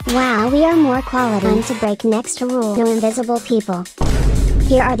 Wow, we are more quality. Time to break next rule. No invisible people.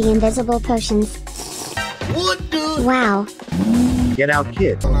 Here are the invisible potions. Wow. Get out,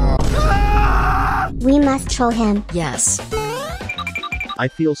 kid. We must troll him. Yes. I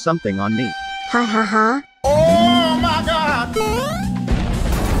feel something on me. Ha ha ha. Oh my god!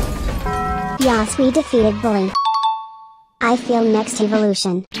 Yes, we defeated Bully. I feel next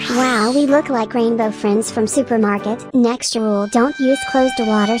evolution. Wow, we look like rainbow friends from supermarket. Next rule, don't use closed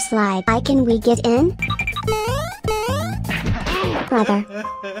water slide. Can we get in? Brother.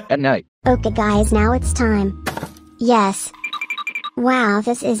 At night. Okay guys, now it's time. Yes. Wow,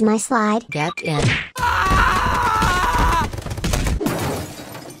 this is my slide. Get in.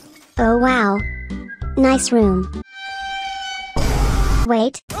 Oh wow. Nice room.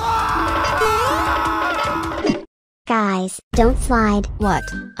 Wait. Guys, don't slide. What?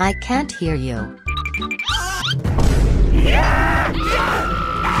 I can't hear you.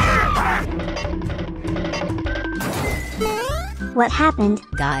 What happened?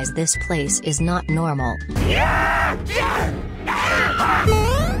 Guys, this place is not normal.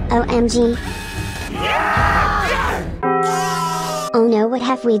 OMG. Oh no, what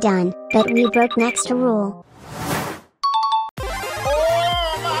have we done, but we broke next rule.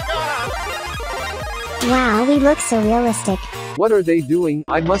 Wow, we look so realistic. What are they doing?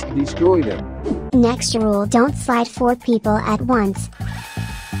 I must destroy them. Next rule, don't slide 4 people at once.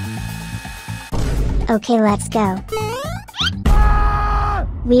 Okay, let's go.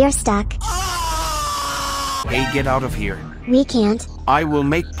 We are stuck. Hey, get out of here. We can't. I will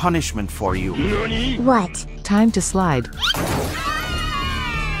make punishment for you. What? Time to slide.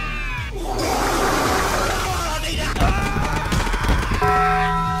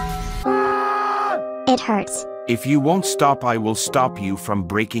 It hurts. If you won't stop, I will stop you from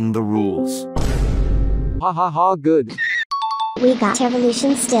breaking the rules. Ha ha ha, good. We got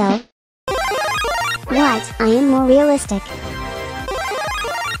evolution still. What? I am more realistic.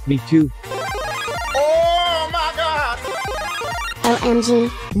 Me too.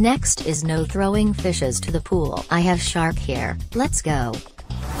 OMG. Next is no throwing fishes to the pool. I have shark here. Let's go.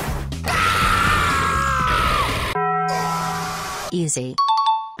 Easy.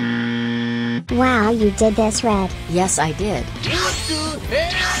 Wow, you did this, Red. Yes, I did.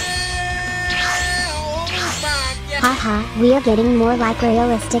 Haha, we are getting more like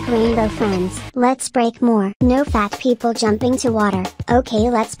realistic rainbow friends. Let's break more. No fat people jumping to water. Okay,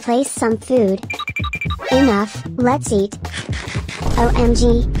 let's place some food. Enough, let's eat.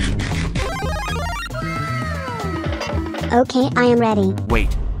 OMG. Okay, I am ready.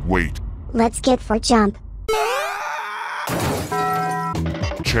 Wait. Let's get for jump.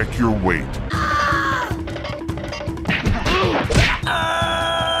 Check your weight.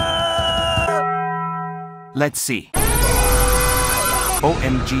 Let's see.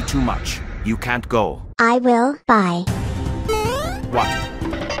 OMG, too much. You can't go. I will. Bye. What?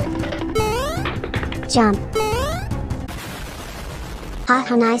 Jump.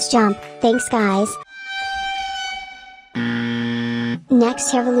 Haha, nice jump. Thanks, guys.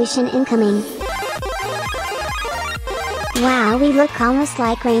 Next evolution incoming. Wow, we look almost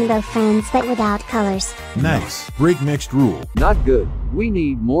like rainbow friends but without colors. Nice. Break next rule. Not good. We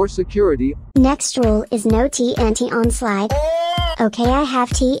need more security. Next rule is no TNT on slide. Okay, I have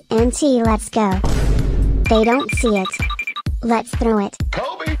TNT, let's go. They don't see it. Let's throw it.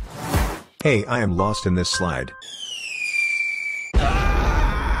 Kobe! Hey, I am lost in this slide.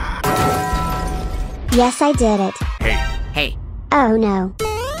 Yes, I did it. Hey. Oh no.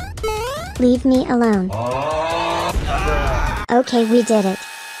 Leave me alone. Okay, we did it.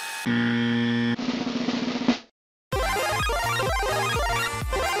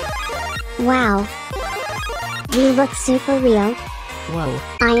 Wow. We look super real. Whoa.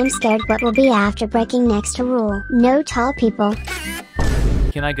 I am scared what will be after breaking next rule. No tall people.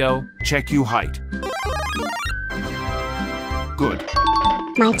 Can I go? Check you height. Good.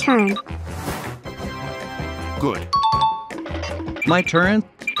 My turn. Good. My turn?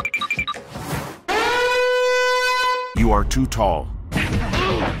 You are too tall.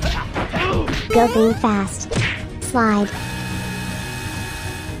 Go boom fast. Slide.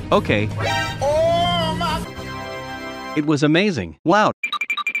 Okay. It was amazing. Wow.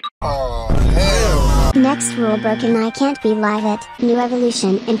 Next rule broken, I can't be live it. New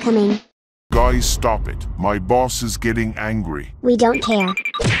evolution incoming. Guys, stop it. My boss is getting angry. We don't care.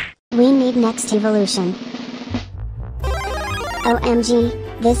 We need next evolution.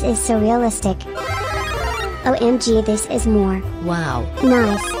 OMG, this is so realistic. OMG, this is more. Wow.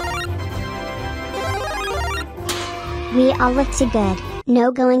 Nice. We all look too good.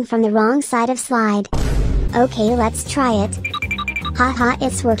 No going from the wrong side of slide. Okay, let's try it. Haha,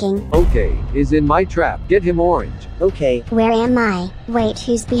 it's working. Okay, is in my trap. Get him orange. Okay. Where am I? Wait,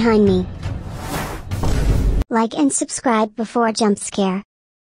 who's behind me? Like and subscribe before jump scare.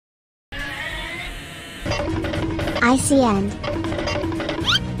 I see end.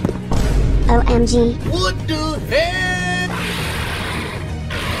 OMG. What the heck?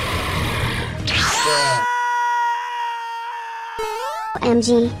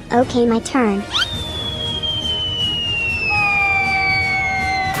 OMG, okay, my turn.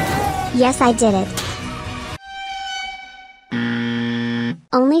 Yes, I did it.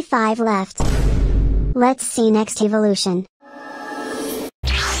 Only 5 left. Let's see next evolution.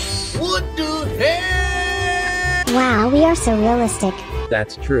 What the heck? Wow, we are so realistic.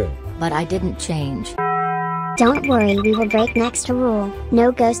 That's true. But I didn't change. Don't worry, we will break next rule.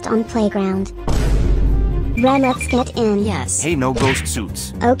 No ghost on playground. Red, let's get in. Yes. Hey, no ghost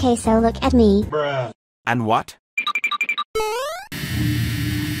suits. Okay, so look at me. Bruh. And what?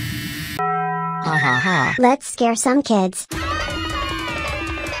 Ha ha ha. Let's scare some kids.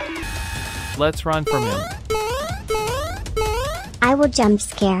 Let's run from him. I will jump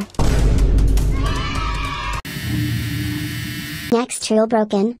scare. Next rule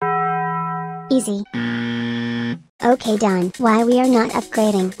broken. Easy. Okay, done. Why we are not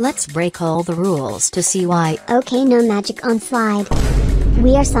upgrading? Let's break all the rules to see why. Okay, no magic on slide.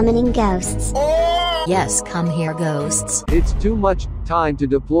 We are summoning ghosts. Yes, come here, ghosts. It's too much time to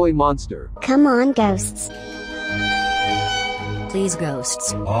deploy monster. Come on, ghosts. Please,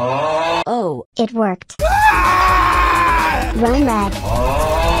 ghosts. Oh. It worked. Run, red.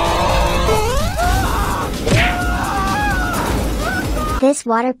 This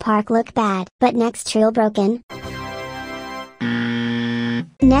water park look bad, but next trail broken.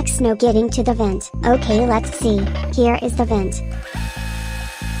 Next no getting to the vent. Okay, let's see. Here is the vent.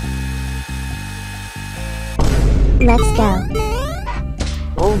 Let's go.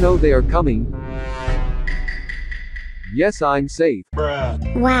 Oh no, they are coming. Yes, I'm safe.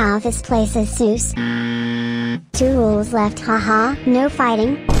 Wow, this place is Zeus. 2 rules left, haha, no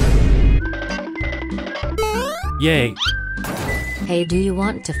fighting. Yay. Hey, do you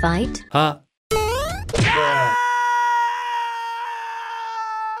want to fight? Huh?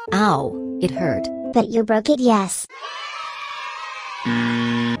 Ow, it hurt. But you broke it, yes.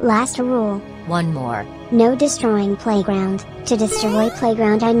 Last rule. One more. No destroying playground. To destroy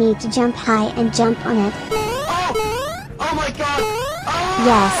playground I need to jump high and jump on it. Oh my god!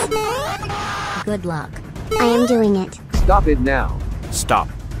 Yes. Good luck. I am doing it. Stop it now. Stop.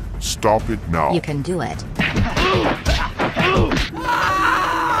 Stop it now. You can do it.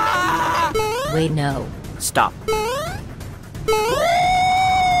 Wait, no. Stop.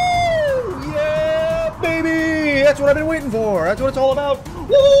 Yeah, baby! That's what I've been waiting for. That's what it's all about.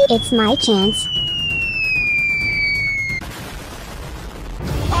 Woo! It's my chance.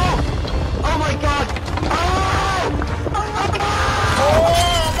 Oh my god! Oh my god!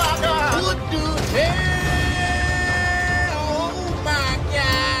 What the hell? Oh my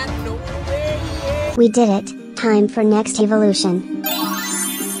god! No way! We did it. Time for next evolution.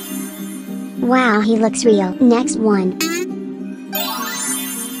 Wow, he looks real. Next one.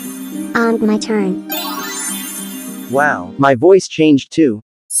 My turn. Wow, my voice changed too.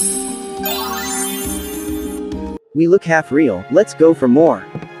 We look half real, let's go for more.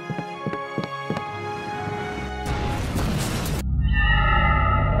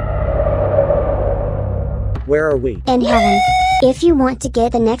 Where are we? In heaven. If you want to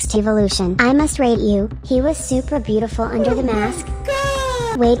get the next evolution, I must rate you. He was super beautiful under the mask.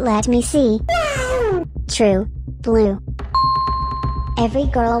 Wait, let me see. True. Blue. Every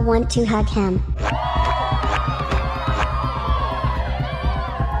girl want to hug him.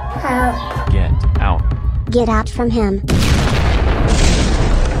 Get out. Get out from him.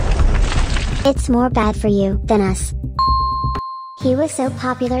 It's more bad for you than us. He was so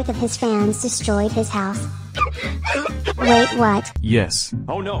popular that his fans destroyed his house. Wait, what? Yes.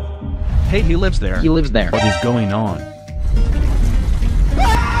 Oh no. Hey, he lives there. He lives there. What is going on?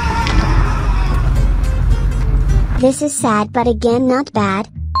 This is sad but again not bad.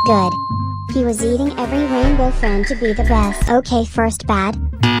 Good. He was eating every rainbow friend to be the best. Okay, first bad.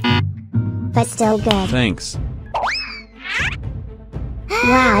 But still good. Thanks.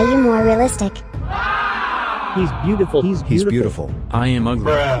 Wow, you more realistic. He's beautiful. He's beautiful. I am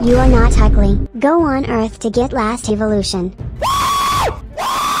ugly. You are not ugly. Go on Earth to get last evolution.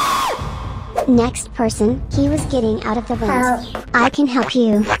 Next person, he was getting out of the vent. I can help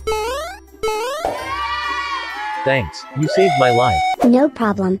you. Thanks, you saved my life. No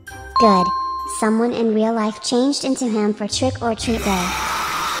problem. Good. Someone in real life changed into him for trick or treat day.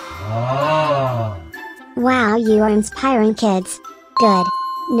 Wow, you are inspiring kids. Good.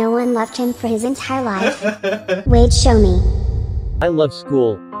 No one loved him for his entire life. Wait, show me. I love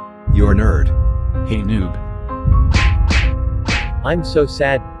school. You're a nerd. Hey noob. I'm so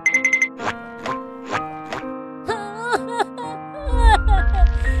sad.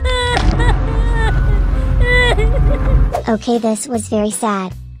 Okay, this was very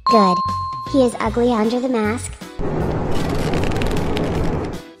sad. Good. He is ugly under the mask.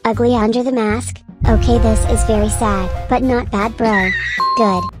 Ugly under the mask. Okay, this is very sad, but not bad, bro.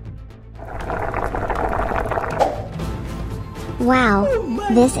 Good. Wow.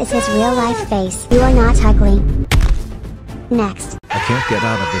 This is his real life face. You are not ugly. Next. I can't get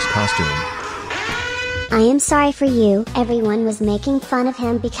out of this costume. I am sorry for you. Everyone was making fun of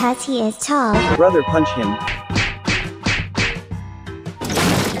him because he is tall. Brother, punch him.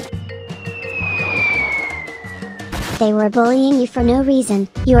 They were bullying you for no reason.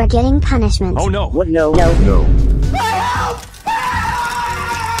 You are getting punishment. Oh no. What? No. No.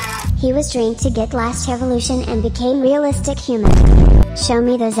 He was trained to get last evolution and became realistic human. Show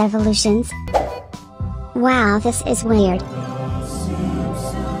me those evolutions. Wow, this is weird.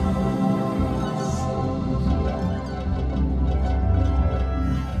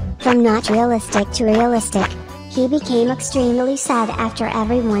 From not realistic to realistic. He became extremely sad after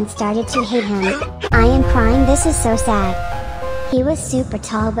everyone started to hate him. I am crying, this is so sad. He was super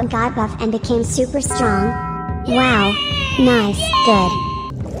tall but got buff and became super strong. Wow. Nice, good.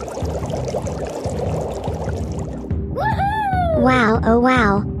 Wow, oh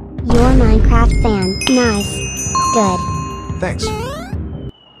wow. You're Minecraft fan, nice. Good. Thanks.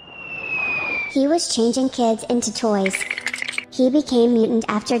 He was changing kids into toys. He became mutant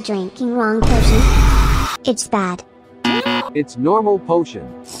after drinking wrong potion. It's bad. It's normal potion.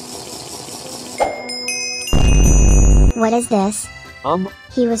 What is this?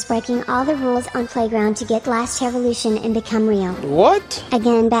 He was breaking all the rules on playground to get last evolution and become real. What?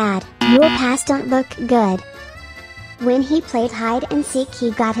 Again bad. Your past don't look good. When he played hide and seek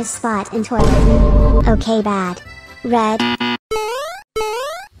he got his spot in toilet. Okay bad. Red.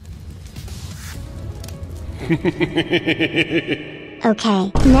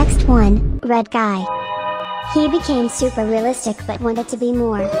 Okay, next one, red guy. He became super realistic but wanted to be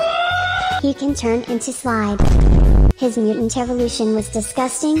more. He can turn into slide. His mutant evolution was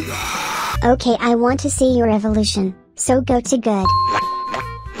disgusting. Okay, I want to see your evolution, so go to good.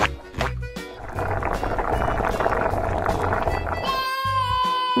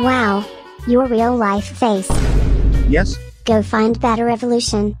 Wow, your real life face. Yes? Go find better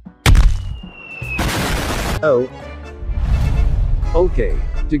evolution. Oh. Okay,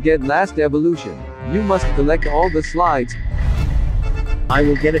 to get last evolution, you must collect all the slides. I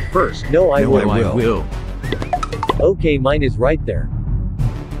will get it first. No, I will. Okay, mine is right there.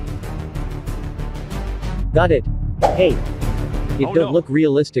 Got it. Hey. It don't look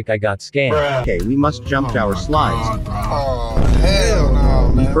realistic, I got scammed. Okay, we must jump our slides. Oh, hell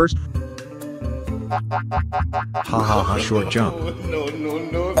no, man. First. Ha, short jump. No.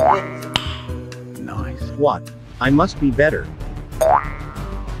 Nice. What? I must be better.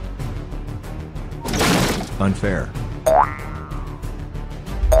 Unfair.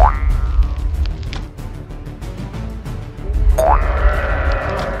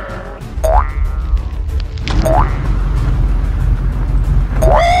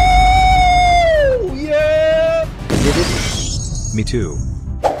 Yeah! Did it? Me too.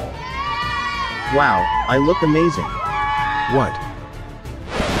 Wow, I look amazing. What?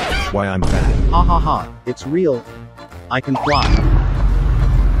 Why I'm fat. Ha, it's real. I can fly.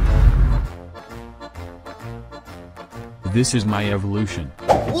 This is my evolution.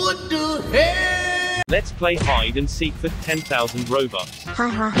 What the hell? Let's play hide and seek for 10,000 Robux.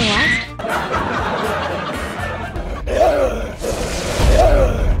 What?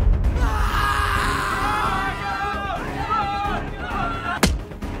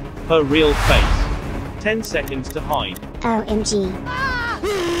 Her real face. 10 seconds to hide. OMG.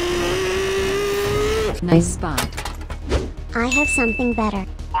 Nice spot. I have something better.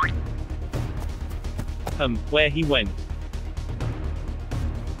 Where he went.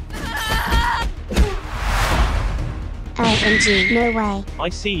 OMG, no way. I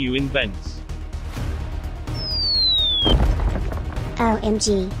see you in vents.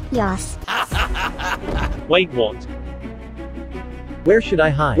 OMG, yos. Wait, what? Where should I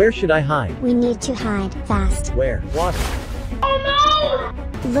hide? Where should I hide? We need to hide, fast. Where? What? Oh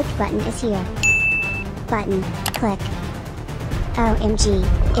no! Look button is here. Button, click. OMG,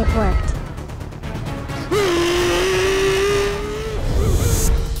 it worked.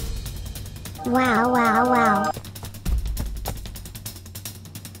 Wow.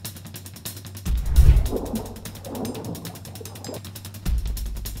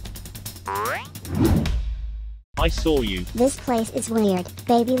 I saw you. This place is weird,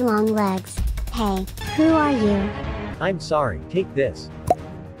 baby long legs. Hey, who are you? I'm sorry, take this.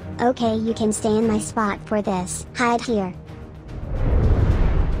 Okay, you can stay in my spot for this. Hide here.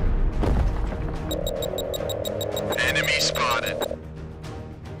 Enemy spotted.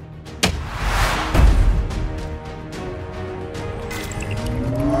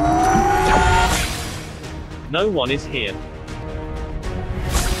 No one is here.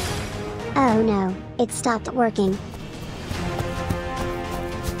 Oh no, it stopped working.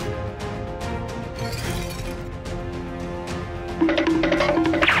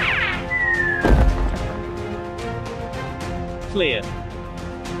 Clear.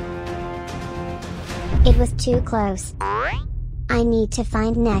 It was too close. I need to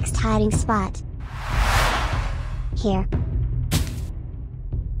find next hiding spot. Here.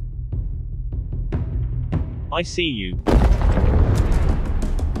 I see you.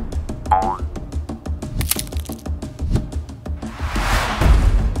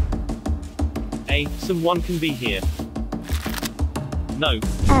 Hey, someone can be here. No.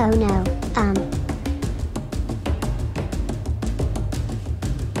 Oh no,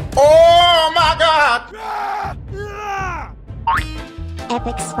 my god!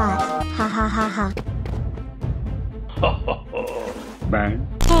 Epic spot. Ha ha ha ha. Bang.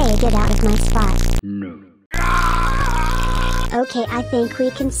 Hey, get out of my spot. No. Okay, I think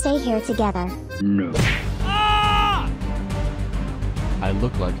we can stay here together. No. I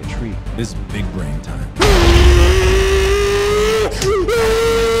look like a tree. This is big brain time.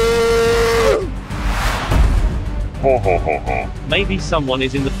 Maybe someone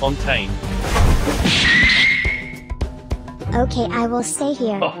is in the fontaine. Okay, I will stay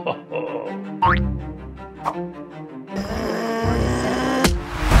here.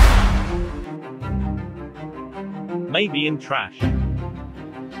 Maybe in trash.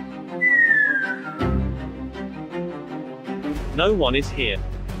 No one is here.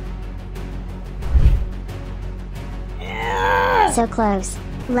 So close.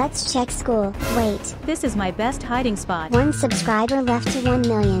 Let's check school. Wait. This is my best hiding spot. 1 subscriber left to 1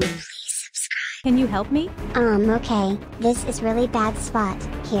 million. Can you help me? Okay. This is really bad spot.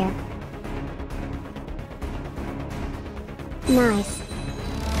 Here. Nice.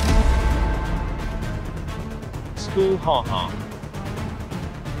 School, haha.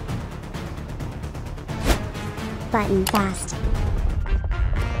 Button fast.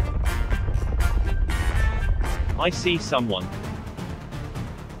 I see someone.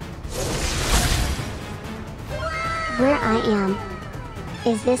 Where I am.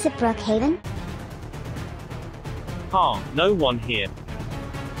 Is this a Brookhaven? Ha, no one here.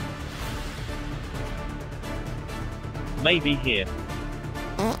 Maybe here.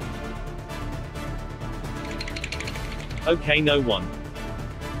 Okay, no one.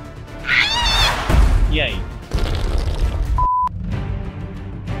 Yay.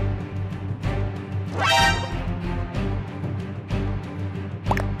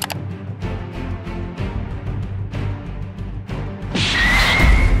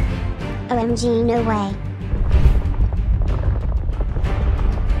 OMG, no way.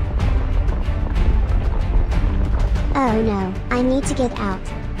 Oh no, I need to get out.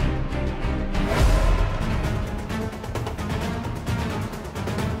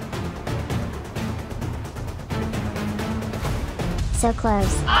 So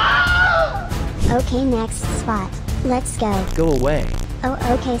close. Okay, next spot. Let's go. Go away. Oh,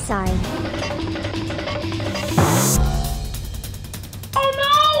 okay, sorry. Oh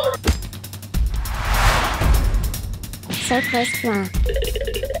no! So close, blah.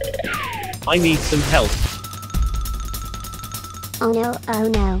 I need some help. Oh no, oh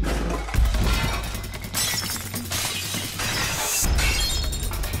no.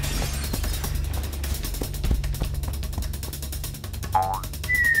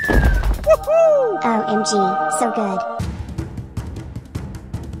 OMG, so good.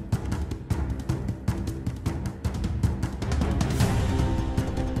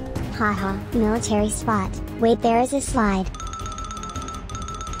 Haha, military spot. Wait, there is a slide.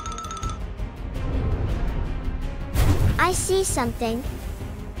 I see something.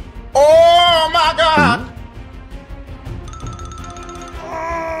 Oh my god!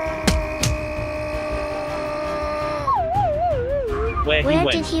 Where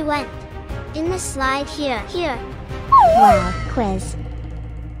did he went? In the slide here. Wow, quiz.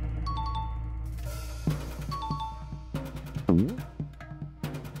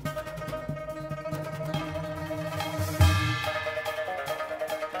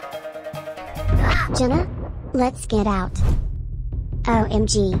 Jenna, let's get out.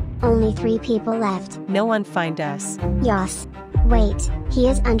 OMG, only 3 people left. No one find us. Yas. Wait, he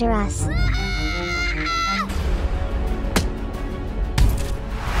is under us.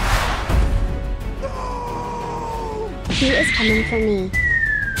 He is coming for me.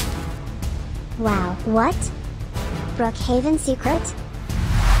 Wow, what? Brookhaven secret?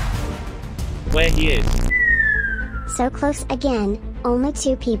 Where he is. So close again, only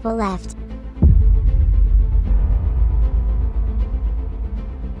 2 people left.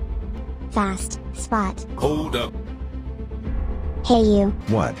 Fast, spot. Hold up. Hey you.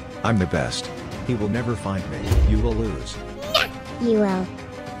 What? I'm the best. He will never find me. You will lose. You will.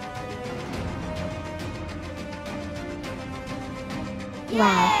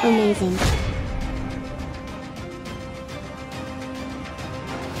 Wow, amazing.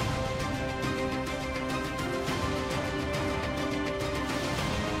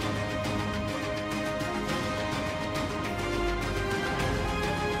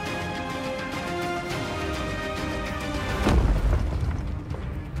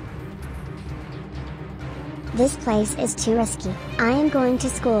 This place is too risky. I am going to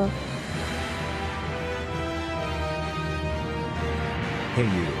school. Hey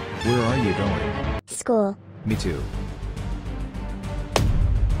you, where are you going? School. Me too.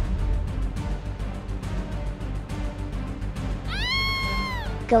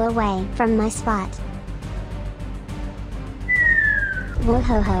 Go away from my spot. Whoa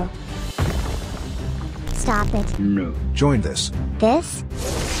ho ho. Stop it. No. Join this. This?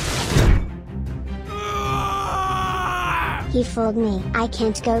 He fooled me. I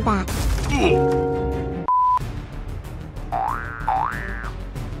can't go back.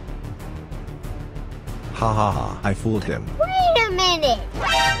 Ha ha ha, I fooled him. Wait a minute!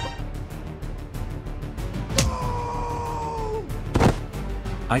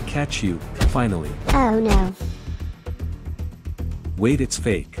 I catch you, finally. Oh no. Wait, it's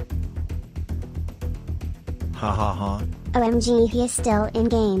fake. Ha ha ha. OMG, he is still in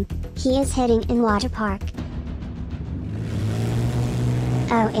game. He is hitting in water park.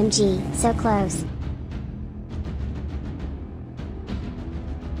 OMG, so close.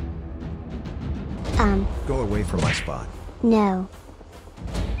 Go away from my spot. No.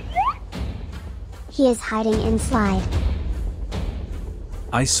 He is hiding in slide.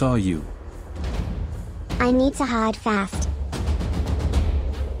 I saw you. I need to hide fast.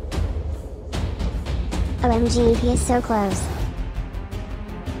 OMG, he is so close.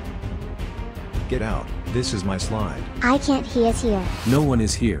 Get out. This is my slide. I can't, he is here. No one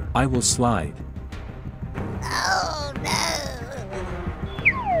is here. I will slide. Oh no!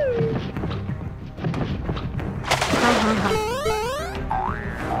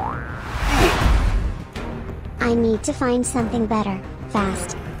 I need to find something better,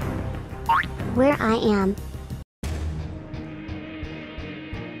 fast. Where I am.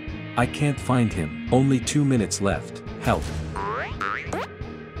 I can't find him. Only 2 minutes left. Help.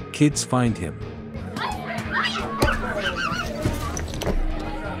 Kids, find him.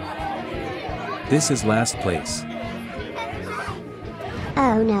 This is last place.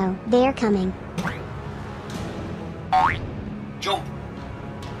 Oh no, they're coming. Jump.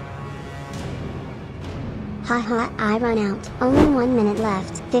 Haha, I run out. Only 1 minute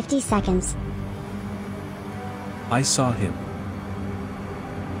left. 50 seconds. I saw him.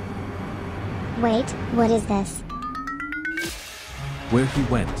 Wait, what is this? Where he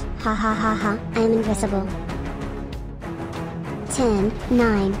went. Ha ha ha ha, I am invisible. 10,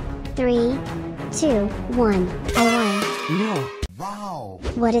 9, 3, 2, 1. I won. No. Wow.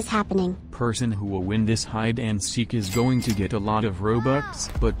 What is happening? Person who will win this hide and seek is going to get a lot of Robux,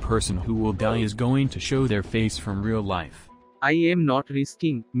 but person who will die is going to show their face from real life. I am not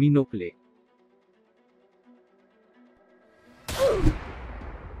risking, me no play.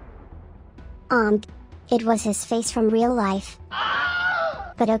 It was his face from real life.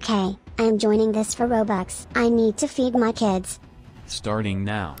 But okay, I am joining this for Robux. I need to feed my kids. Starting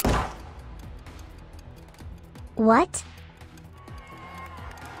now. What?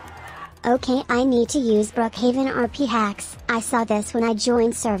 Okay, I need to use Brookhaven RP hacks. I saw this when I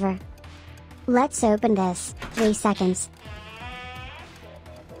joined server. Let's open this. 3 seconds.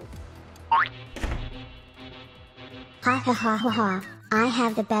 Ha ha ha ha ha. I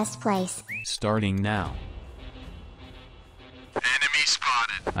have the best place. Starting now. Enemy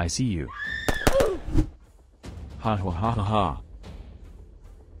spotted. I see you. Ha ha ha ha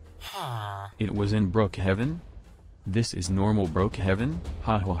ha. It was in Brookhaven? This is normal Brookhaven?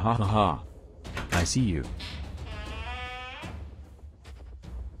 Ha ha ha ha ha. I see you.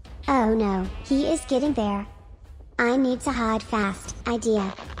 Oh no, he is getting there. I need to hide fast.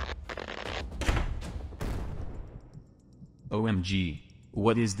 Idea. OMG.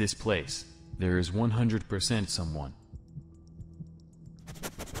 What is this place? There is 100% someone.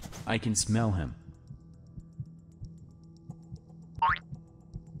 I can smell him.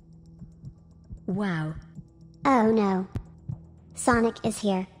 Wow. Oh no. Sonic is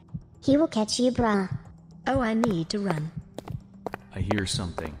here. He will catch you, bruh. Oh, I need to run. I hear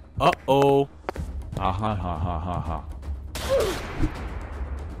something. Uh-oh. Ha ha ha ha ha ha.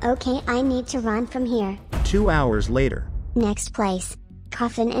 Okay, I need to run from here. 2 hours later. Next place.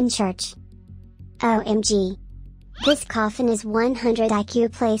 Coffin in church. OMG. This coffin is 100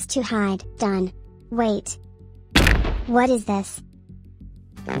 IQ place to hide. Done. Wait. What is this?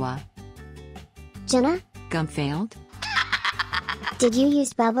 What? Jenna? Gum failed? Did you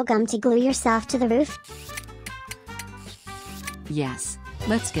use bubble gum to glue yourself to the roof? Yes.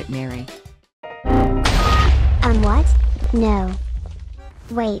 Let's get married. What? No.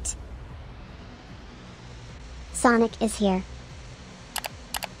 Wait. Sonic is here.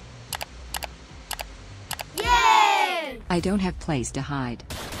 I don't have place to hide.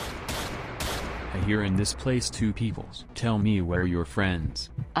 I hear in this place 2 peoples. Tell me where your friends.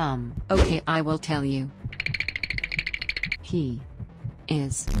 Okay, I will tell you. He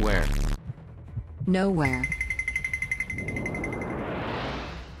is Where? nowhere.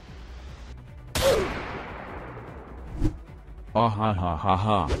 Ah ha ha ha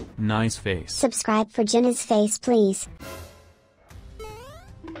ha. Nice face. Subscribe for Jenna's face, please.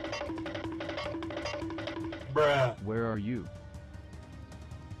 Bruh. Where are you?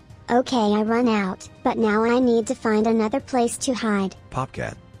 Okay, I run out, but now I need to find another place to hide.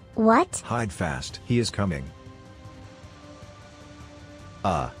 Popcat. What? Hide fast. He is coming.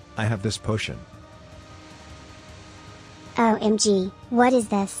 I have this potion. OMG, what is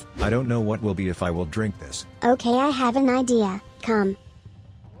this? I don't know what will be if I will drink this. Okay, I have an idea. Come.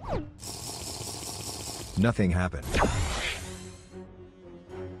 Nothing happened.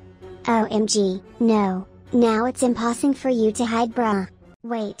 OMG, no. Now it's impossible for you to hide, bruh.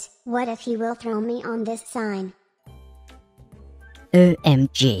 Wait, what if he will throw me on this sign?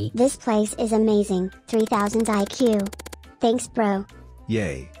 OMG. This place is amazing. 3000 IQ. Thanks, bro.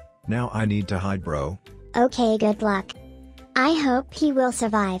 Yay. Now I need to hide, bro. Okay, good luck. I hope he will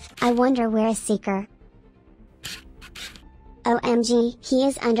survive. I wonder where is Seeker. OMG, he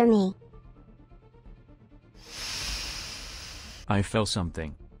is under me. I felt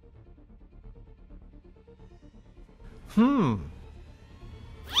something.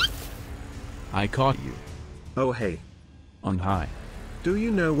 I caught you. Oh hey. On high. Do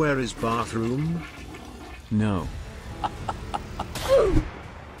you know where is bathroom? No.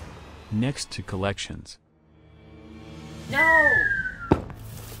 Next to collections. No!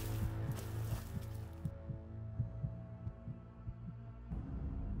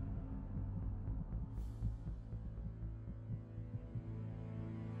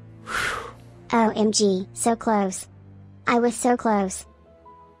 OMG, so close. I was so close.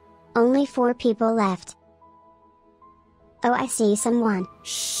 Only 4 people left. Oh, I see someone.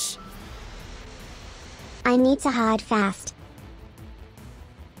 Shh. I need to hide fast.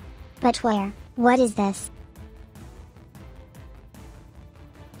 But where? What is this?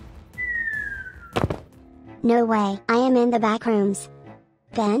 No way, I am in the back rooms.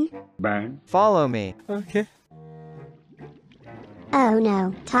 Ben? Ben? Follow me. Okay. Oh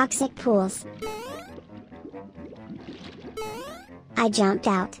no, toxic pools. I jumped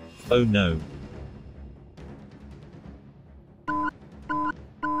out. Oh no.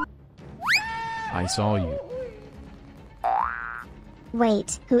 I saw you.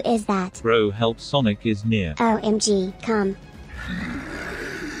 Wait, who is that? Bro, help, Sonic is near. OMG, come.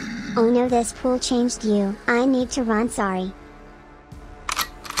 Oh no, this pool changed you. I need to run, sorry.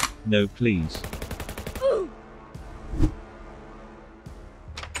 No, please.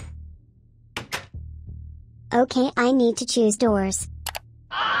 Okay, I need to choose doors.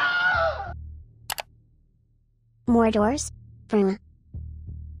 More doors? Vroom.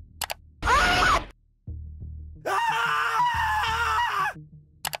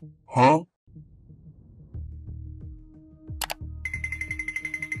 Huh?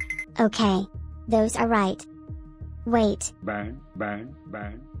 Okay. Those are right. Wait. Bang, bang,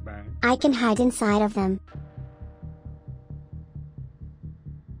 bang, bang. I can hide inside of them.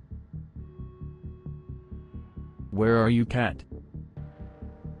 Where are you, cat?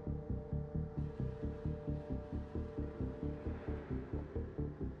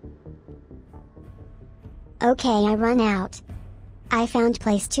 Okay, I run out. I found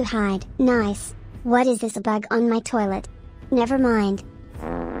place to hide. Nice. What is this, a bug on my toilet? Never mind.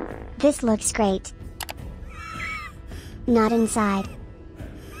 This looks great. Not inside.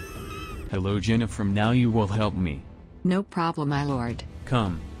 Hello, Jenna. From now you will help me. No problem, my lord.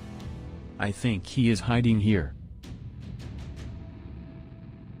 Come. I think he is hiding here.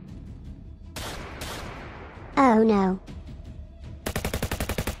 Oh no.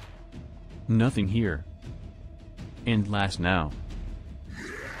 Nothing here. And last now.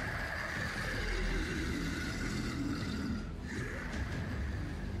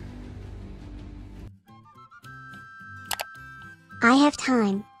 I have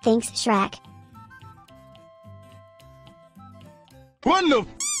time, thanks Shrek. What the?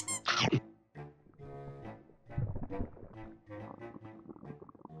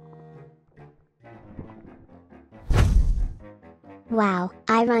 Wow,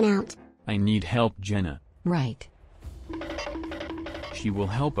 I run out. I need help, Jenna. Right. She will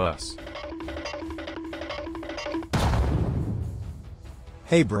help us.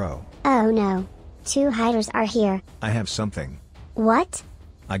 Hey bro. Oh no. 2 hiders are here. I have something. What?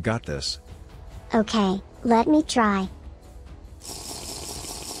 I got this. Okay, let me try.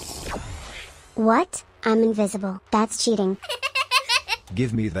 What? I'm invisible. That's cheating.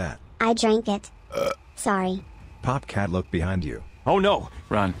 Give me that. I drank it. Sorry. Popcat, look behind you. Oh no!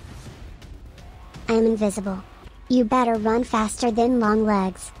 Run. I'm invisible. You better run faster than long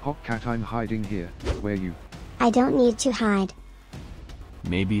legs. Popcat, I'm hiding here. Where you? I don't need to hide.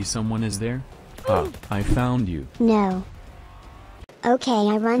 Maybe someone is there? Ah, I found you. No. Okay,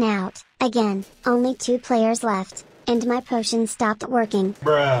 I run out. Again, only 2 players left, and my potion stopped working.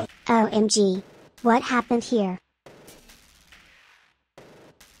 Bruh. OMG. What happened here?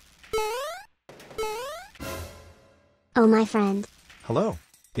 Oh my friend. Hello.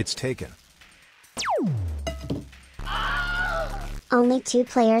 It's taken. Only 2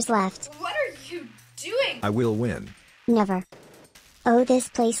 players left. What are you doing? I will win. Never. Oh, this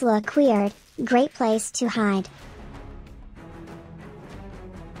place look weird. Great place to hide.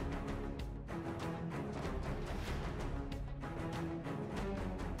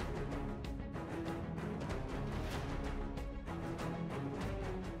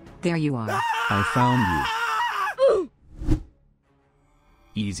 There you are. I found you.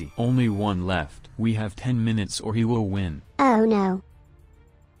 Easy. Only one left. We have 10 minutes or he will win. Oh no.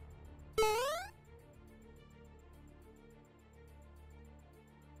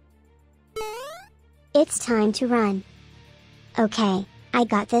 It's time to run. Okay, I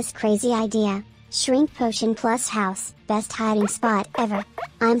got this crazy idea. Shrink potion plus house, best hiding spot ever.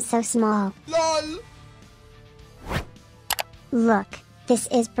 I'm so small. LOL. Look, this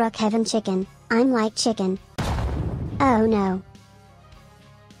is Brookhaven chicken. I'm like chicken. Oh no.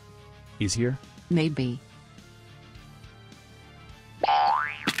 He's here? Maybe.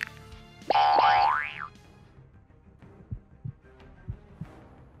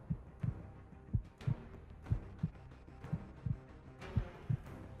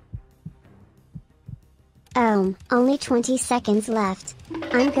 Only 20 seconds left.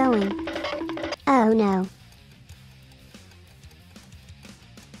 I'm going. Oh no.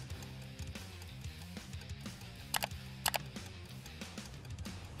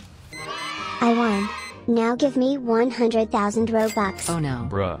 I won. Now give me 100,000 Robux. Oh no.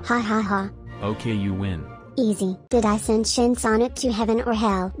 Bruh. Ha ha ha. Okay, you win. Easy. Did I send Shin Sonic to heaven or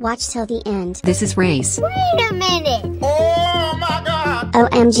hell? Watch till the end. This is race. Wait a minute. Oh my god.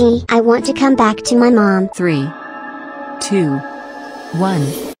 OMG, I want to come back to my mom. 3, 2,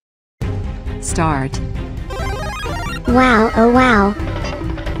 1. Start. Wow, oh wow.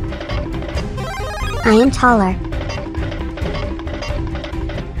 I am taller.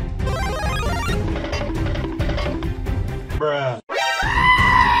 Bruh.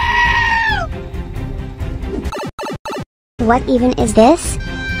 What even is this?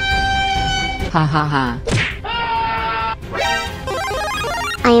 Ha ha ha.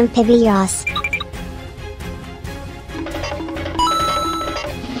 I am Pibios.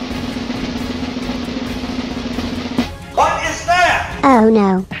 What is that? Oh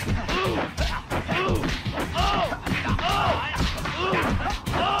no.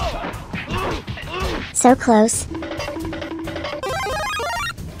 So close.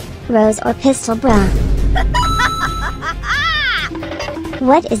 Rose or pistol, bruh.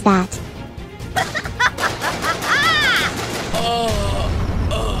 What is that?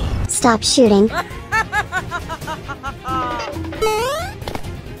 Stop shooting.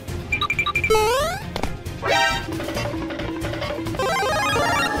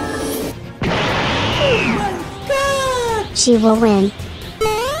 She will win.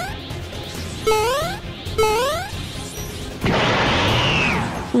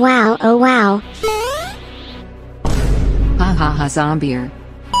 Wow, oh wow. Ha ha ha, zombier.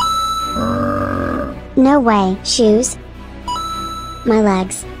 No way, shoes. My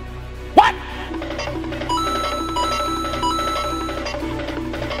legs. What?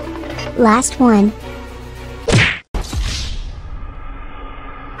 Last one.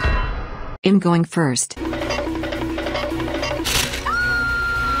 I'm going first.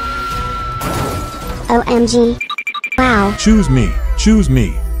 OMG. Wow. Choose me. Choose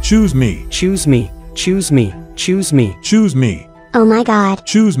me. Choose me. Choose me. Choose me. Choose me. Choose me. Oh my god.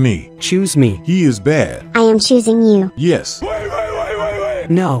 Choose me. Choose me. He is bad. I am choosing you. Yes. Wait.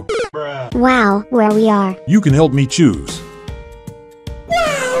 No. Bruh. Wow, where we are. You can help me choose.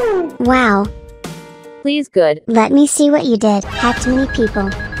 Wow. Please, good. Let me see what you did. Hacked many people.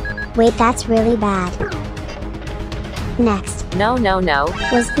 Wait, that's really bad. Next. No.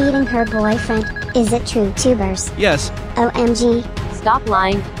 Was beating her boyfriend. Is it true, tubers? Yes. OMG. Stop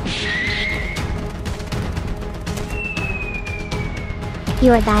lying.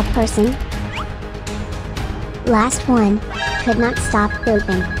 You're a bad person. Last one. Could not stop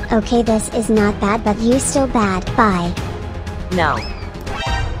pooping. Okay, this is not bad, but you still bad. Bye. No.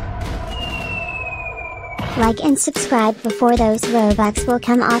 Like and subscribe before those Robux will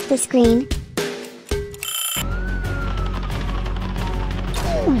come off the screen.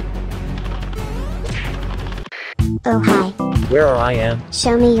 Oh hi. Where are I am?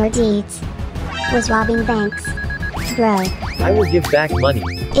 Show me your deeds. Was robbing banks. Bro. I will give back money.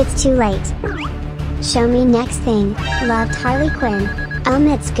 It's too late. Show me next thing. Loved Harley Quinn.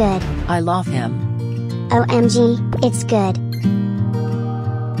 It's good. I love him. OMG, it's good.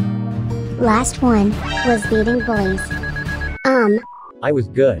 Last one was beating bullies. I was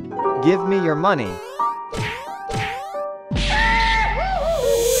good. Give me your money.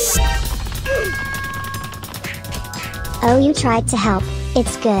 Oh, you tried to help.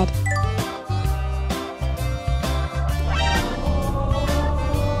 It's good.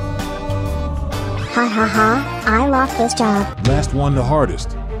 Ha ha ha, I lost this job. Last one the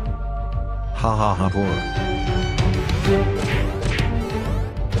hardest. Ha ha ha poor.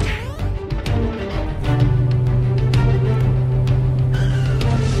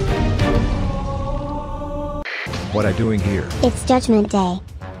 What I doing here? It's Judgment Day.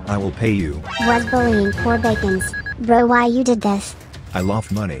 I will pay you. Was bullying poor bacons. Bro, why you did this? I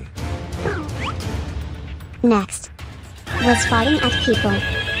love money. Next. Was fighting at people.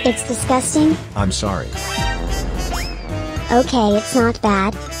 It's disgusting. I'm sorry. Okay, it's not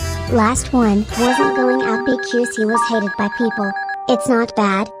bad. Last one wasn't going out because he was hated by people. It's not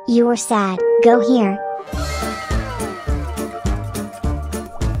bad, you were sad. Go here.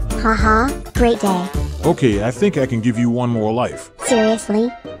 Haha, great day. Okay, I think I can give you one more life.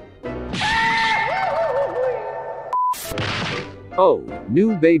 Seriously? Oh,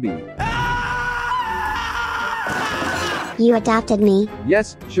 new baby. You adopted me.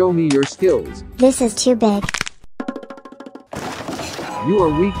 Yes, show me your skills. This is too big. You are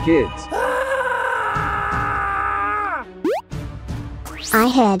weak kids. I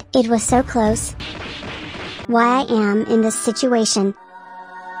hid. It was so close. Why I am in this situation.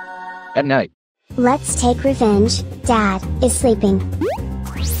 At night. Let's take revenge. Dad is sleeping.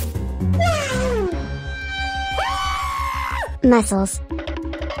 Muscles.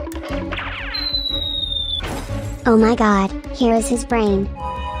 Oh my god, here is his brain.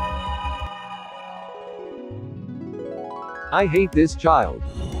 I hate this child.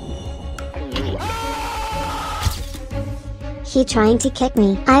 He trying to kick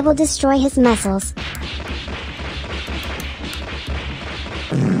me. I will destroy his muscles.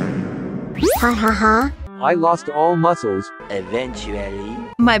 Ha ha ha. I lost all muscles. Eventually.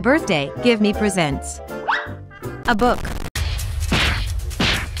 My birthday, give me presents. A book.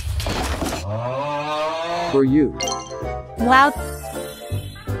 For you. Wow.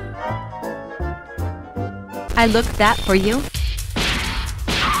 I looked that for you.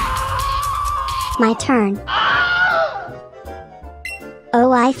 My turn.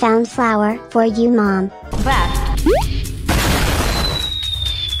 Oh, I found flour for you, Mom. Back.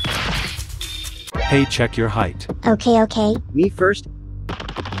 Hey, check your height. Okay, okay. Me first.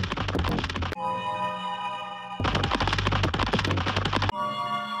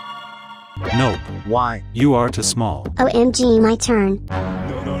 Nope. Why? You are too small. OMG, my turn.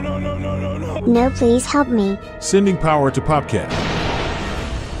 No, please help me. Sending power to Popcat.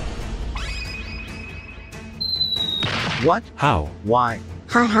 What? How? Why?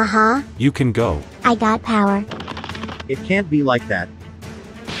 Ha ha ha. You can go. I got power. It can't be like that.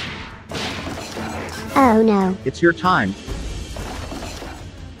 Oh no. It's your time.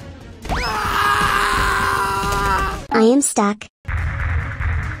 I am stuck.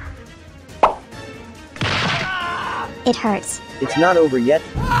 It hurts. It's not over yet.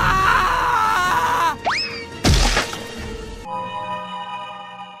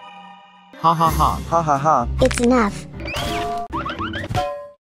 Ha ha ha. Ha ha ha. It's enough.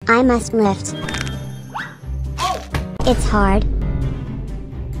 I must lift. It's hard.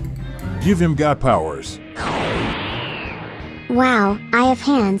 Give him God powers. Wow, I have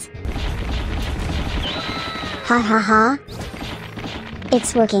hands. Ha ha ha.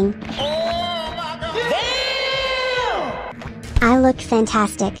 It's working. I look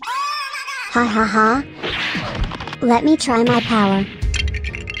fantastic. Ha ha ha. Let me try my power.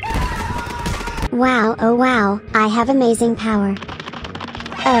 Wow, oh wow, I have amazing power.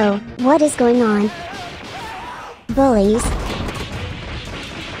 Oh, what is going on? Bullies.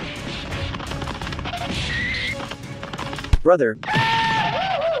 Brother.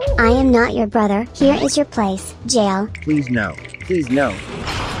 I am not your brother. Here is your place, jail. Please no. Please no.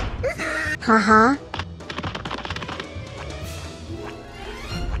 Haha.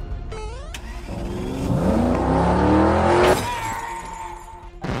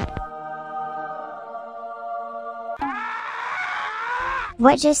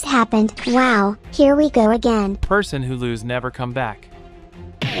 What just happened? Wow, here we go again. Person who lose never come back.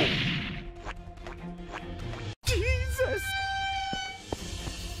 Jesus!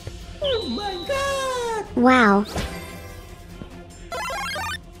 Oh my god! Wow.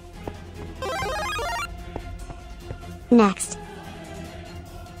 Next.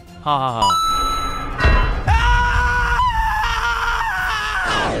 Ha ha ha.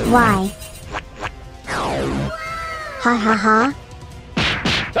 Why? Ha ha ha.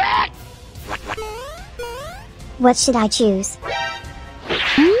 What should I choose?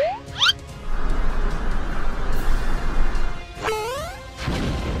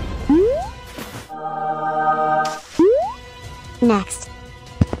 Next.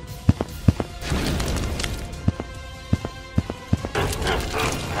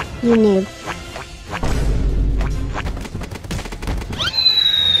 You noob.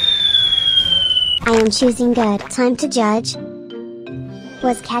 I am choosing good. Time to judge.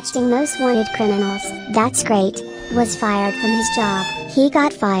 Was catching most wanted criminals. That's great. Was fired from his job. He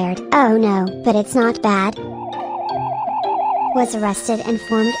got fired. Oh no, but it's not bad. Was arrested and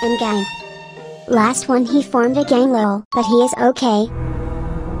formed in gang. Last one he formed a gang lol, but he is okay.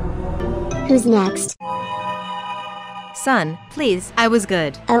 Who's next? Son, please, I was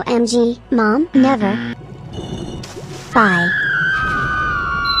good. OMG, Mom, never. Bye.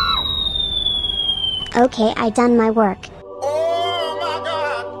 Okay, I done my work.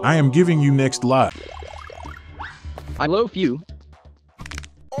 I am giving you next lot. I loaf you.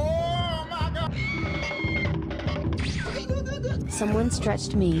 Someone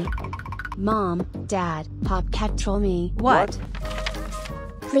stretched me. Mom, Dad, Pop Cat troll me. What?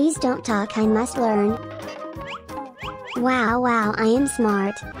 Please don't talk, I must learn. Wow, I am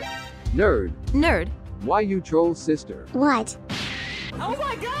smart. Nerd. Nerd. Why you troll sister? What? Oh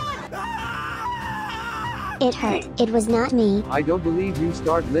my god! It hurt. It was not me. I don't believe you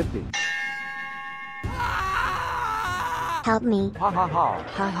start lifting. Help me. Ha ha ha.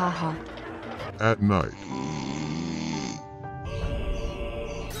 Ha ha ha. At night.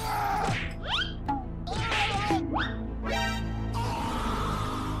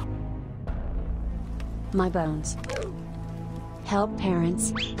 My bones. Help,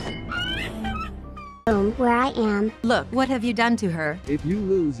 parents. Boom, where I am. Look, what have you done to her? If you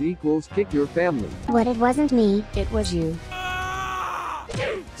lose equals kick your family. What, it wasn't me. It was you.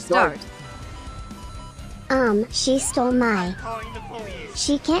 Start. She stole my.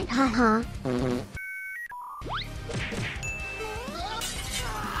 She can't, haha.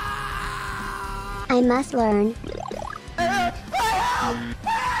 I must learn.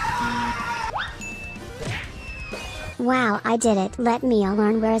 Wow, I did it. Let me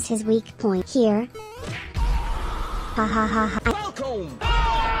learn where is his weak point. Here. Ha ha ha ha. Welcome!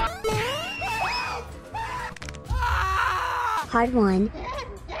 Hard one.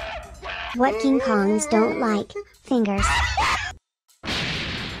 What King Kongs don't like? Fingers.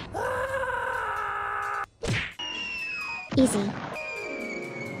 Easy.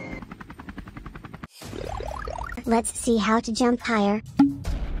 Let's see how to jump higher.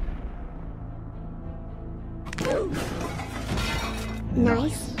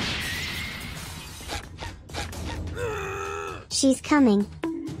 Nice. She's coming.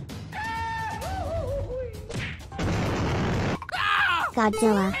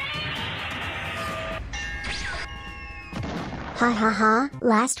 Godzilla. Ha ha ha,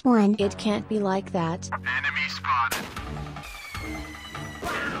 last one. It can't be like that. Enemy spotted.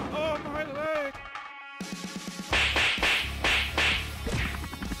 Oh, my leg.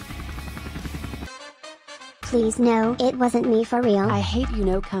 Please no, it wasn't me for real. I hate you,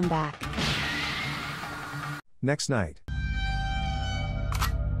 no come back. Next night.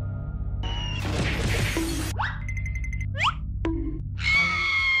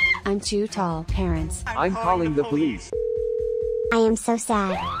 I'm too tall, parents. I'm calling the police. I am so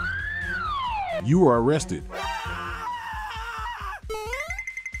sad. You are arrested.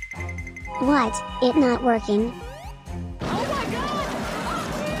 What? It not working?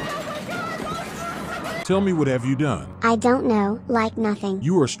 Tell me, what have you done? I don't know, like nothing.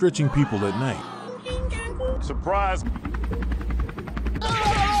 You are stretching people at night. Surprise!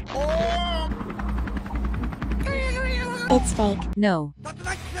 It's fake. No.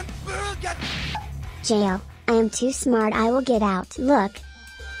 Jail. I am too smart, I will get out. Look.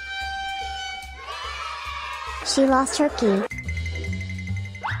 She lost her key.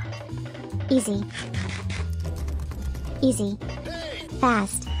 Easy. Easy.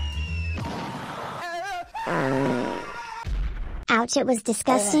 Fast. Ouch, it was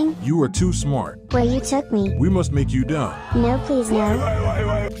disgusting. You are too smart. Where you took me. We must make you dumb. No, please no.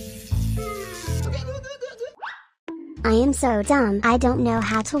 I am so dumb. I don't know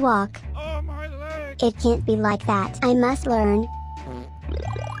how to walk. Oh, my leg. It can't be like that. I must learn.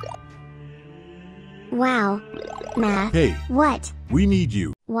 Wow. Math. Hey. What? We need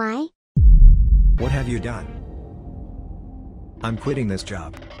you. Why? What have you done? I'm quitting this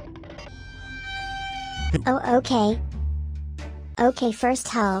job. Oh, okay. Okay, first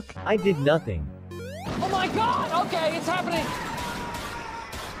Hulk. I did nothing. Oh my god! Okay, it's happening!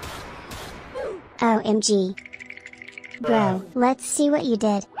 OMG. Bro, let's see what you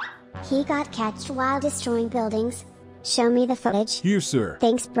did. He got catched while destroying buildings. Show me the footage. Here, sir.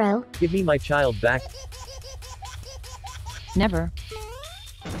 Thanks, bro. Give me my child back. Never.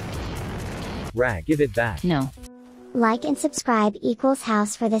 Rag, give it back. No. Like and subscribe equals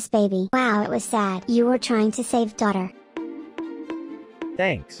house for this baby. Wow, it was sad. You were trying to save daughter.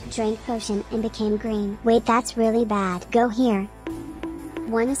 Thanks. Drank potion and became green. Wait, that's really bad. Go here.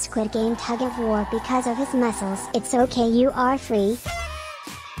 Won a Squid Game tug of war because of his muscles. It's okay, you are free.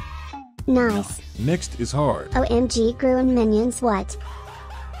 Nice. Next is hard. OMG, grew in minions. What?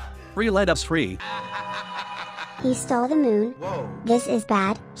 Free let us free. He stole the moon. Whoa. This is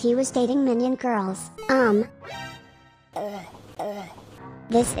bad. He was dating minion girls.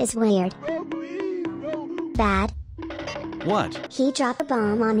 This is weird. Bad. What? He dropped a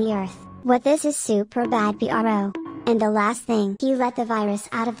bomb on the earth. What? This is super bad, bro. And the last thing, he let the virus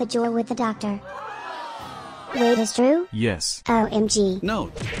out of the jaw with the doctor. Wait, is true? Yes. OMG.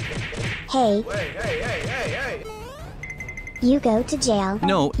 No. Hey. Hey. You go to jail.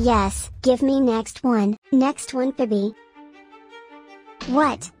 No. Yes, give me next one. Next one, Phoebe.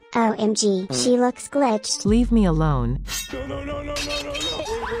 What? OMG, she looks glitched. Leave me alone. No.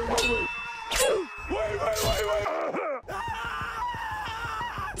 Wait.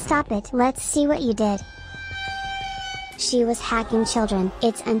 Stop it. Let's see what you did. She was hacking children.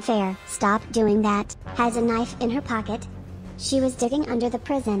 It's unfair. Stop doing that. Has a knife in her pocket. She was digging under the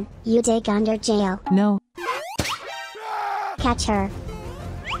prison. You dig under jail. No. Catch her.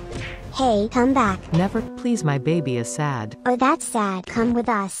 Hey, come back. Never. Please, my baby is sad. Oh, that's sad. Come with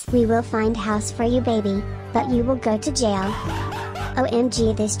us. We will find house for you, baby. But you will go to jail.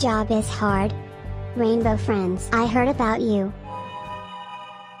 OMG, this job is hard. Rainbow friends, I heard about you.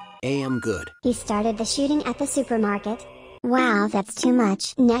 Am good. He started the shooting at the supermarket. Wow, that's too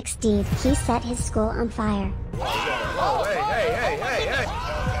much. Next deed, he set his school on fire. Oh, hey.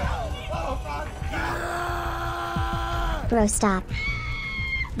 Bro, stop.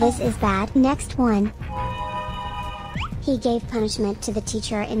 This is bad. Next one. He gave punishment to the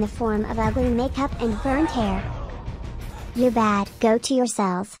teacher in the form of ugly makeup and burned hair. You're bad. Go to your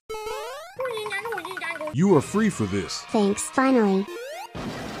cells. You are free for this. Thanks, finally.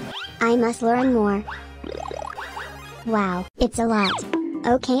 I must learn more. Wow, it's a lot.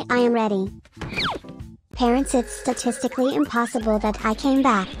 Okay, I am ready. Parents, it's statistically impossible that I came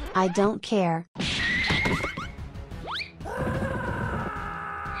back. I don't care.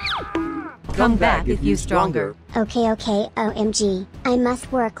 Come back if you stronger. Okay, OMG. I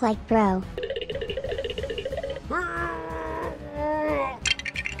must work like bro.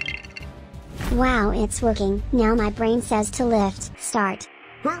 Wow, it's working. Now my brain says to lift. Start.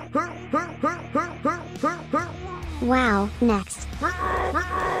 Wow, next.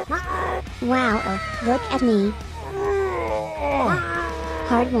 Wow, oh, look at me.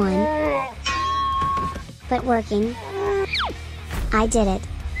 Hard one. But working. I did it.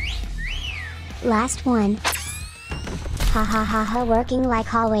 Last one. Ha, working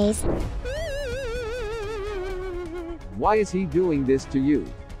like always. Why is he doing this to you?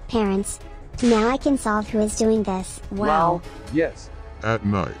 Parents. Now I can solve who is doing this. Wow. Yes. At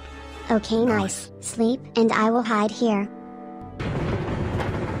night. Okay, nice. Sleep, and I will hide here.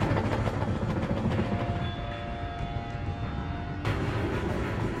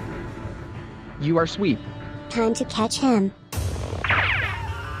 You are sweet. Time to catch him.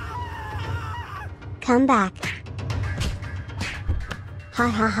 Come back.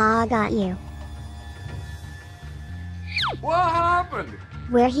 Ha, I got you. What happened?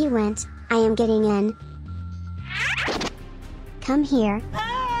 Where he went, I am getting in. Come here.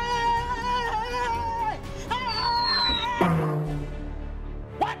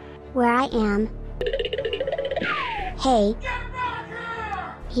 Where I am. Hey.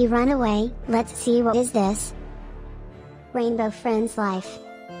 He run away. Let's see, what is this? Rainbow Friends life.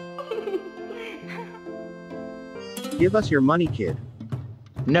 Give us your money, kid.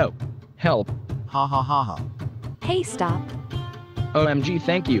 No. Help. Ha. Hey, stop. OMG,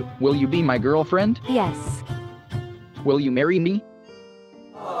 thank you. Will you be my girlfriend? Yes. Will you marry me?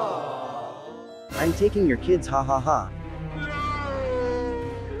 I'm taking your kids, ha.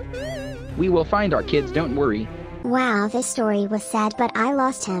 We will find our kids, don't worry. Wow, this story was sad, but I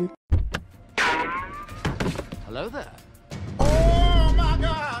lost him. Hello there. Oh my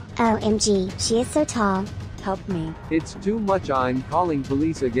God! OMG, she is so tall. Help me. It's too much. I'm calling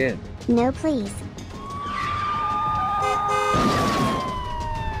police again. No, please.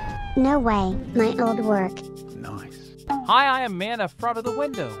 No way, my old work. Hi, I am man in front of the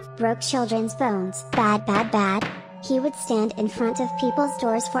window. Broke children's bones. Bad. He would stand in front of people's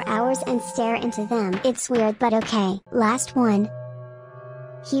doors for hours and stare into them. It's weird but okay. Last one.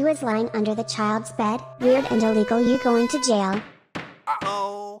 He was lying under the child's bed. Weird and illegal. You going to jail?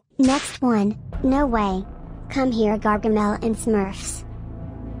 Uh-oh. Next one. No way. Come here, Gargamel and Smurfs.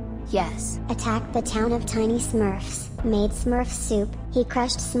 Yes. Attacked the town of tiny Smurfs. Made Smurf soup. He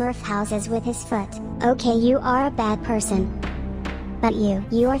crushed Smurf houses with his foot. Okay, you are a bad person. But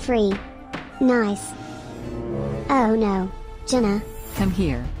you are free. Nice. Oh no. Jenna. Come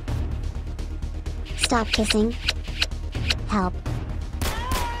here. Stop kissing. Help.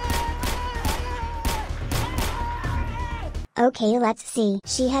 Okay, let's see.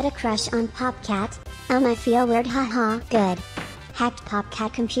 She had a crush on Popcat. I feel weird, haha. Good. Hacked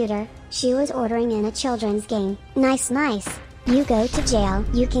Popcat computer. She was ordering in a children's game. Nice. You go to jail.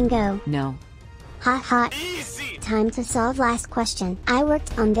 You can go. No. Haha. Easy. Time to solve last question. I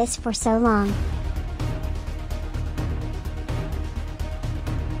worked on this for so long.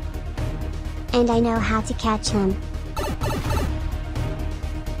 And I know how to catch him.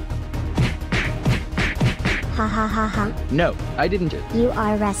 Ha. No, I didn't. You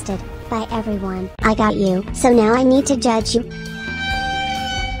are arrested by everyone. I got you. So now I need to judge you.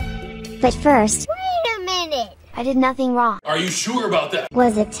 But first, Wait a minute. I did nothing wrong. Are you sure about that?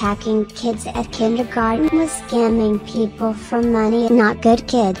 was attacking kids at kindergarten, was scamming people for money, not good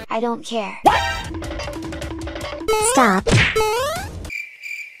kid. I don't care. Stop.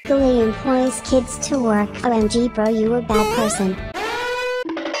 Glee employs kids to work. OMG bro, you were bad person.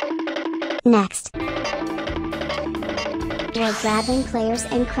 Next. You're grabbing players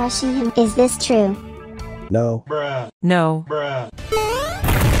and crushing him. Is this true? No. No.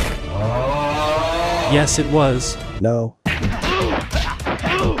 Yes, it was. No.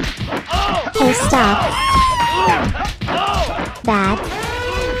 Hey, stop. Bad.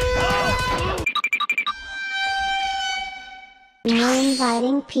 We're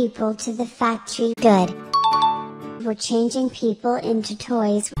inviting people to the factory. Good. We're changing people into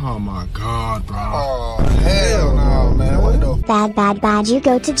toys. Oh my god, bro. Oh, hell no, man. What the? Bad. You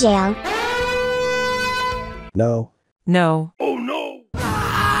go to jail. No. No. Oh no.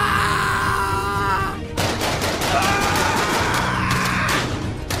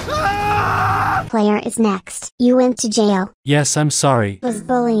 Player is next. You went to jail. Yes, I'm sorry. Was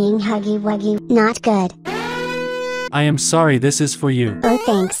bullying Huggy Wuggy. Not good. I am sorry, this is for you. Oh,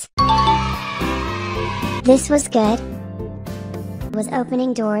 thanks. This was good. Was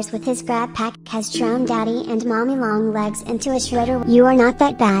opening doors with his grab pack. Has drowned daddy and mommy long legs into a shredder. You are not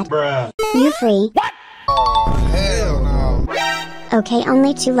that bad. Bruh. You free. What? Oh, hell no. Okay,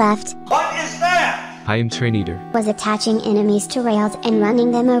 only 2 left. What is that? I am Train Eater. Was attaching enemies to rails and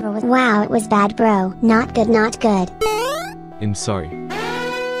running them over with. Wow, it was bad bro. Not good. I'm sorry.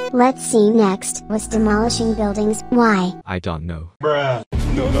 Let's see next. Was demolishing buildings. Why? I don't know. Bruh.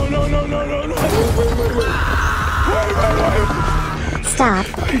 No. Wait. Stop.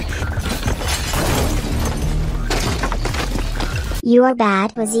 You are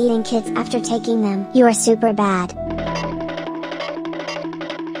bad. Was eating kids after taking them. You are super bad.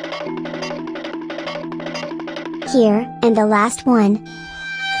 Here, and the last one.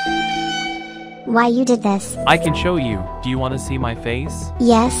 Why you did this? I can show you. Do you want to see my face?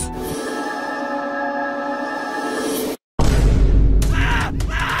 Yes.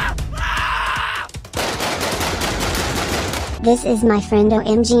 This is my friend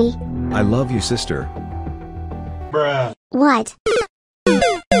OMG. I love you, sister. Bruh. What?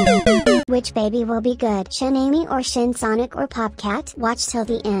 Which baby will be good? Shin Amy or Shin Sonic or Popcat? Watch till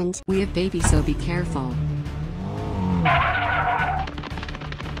the end. We have babies, so be careful.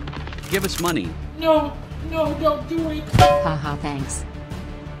 Give us money. No, don't do it. Haha, thanks.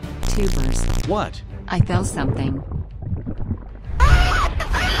 Tubers. What? I felt something.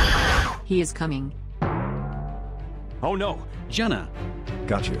 He is coming. Oh no, Jenna.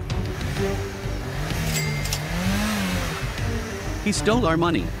 Got you. He stole our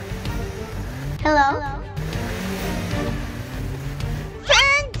money. Hello?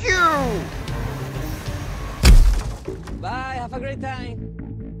 Thank you! Bye, have a great time.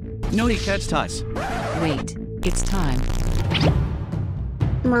 No, he catched us. Wait, it's time.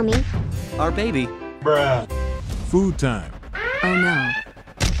 Mommy? Our baby. Bruh. Food time. Oh no.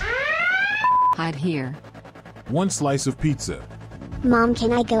 Hide here. 1 slice of pizza. Mom,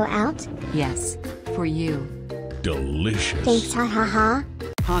 can I go out? Yes, for you. Delicious. Thanks, ha.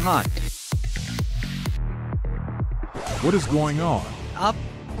 Ha. What is going on? Up.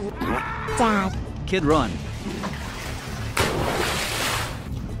 Dad. Kid, run.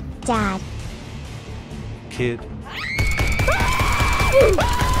 Dad. Kid.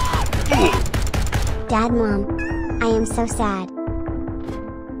 Dad, Mom. I am so sad.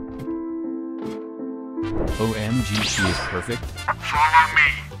 OMG, she is perfect.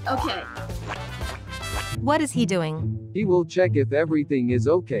 Okay. What is he doing? He will check if everything is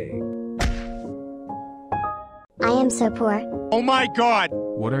okay. I am so poor. Oh my god!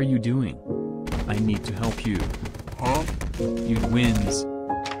 What are you doing? I need to help you. Huh? You twins.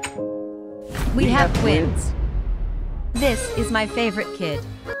 We have twins. This is my favorite kid.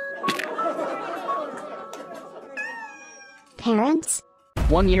 Parents?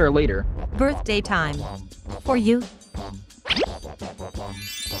 1 year later. Birthday time. For you.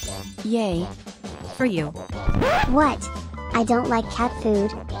 Yay. For you. What? I don't like cat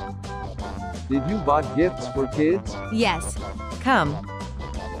food. Did you buy gifts for kids? Yes. Come.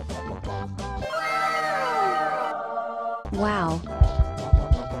 Wow.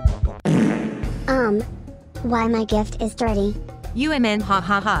 Why my gift is dirty? UMN ha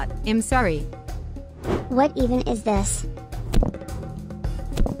ha ha. I'm sorry. What even is this?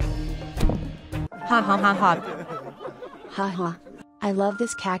 Ha ha ha ha. Haha. I love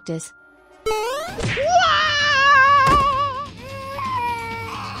this cactus.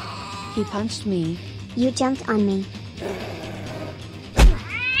 He punched me. You jumped on me.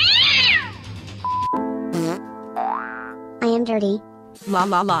 I am dirty. La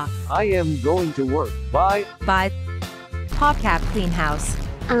la la. I am going to work. Bye. Bye. Popcat clean house.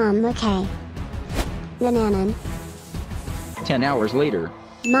 Okay. Bananan. 10 hours later.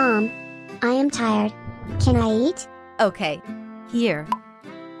 Mom, I am tired. Can I eat? Okay. Here.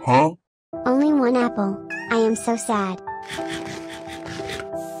 Huh? Only one apple. I am so sad.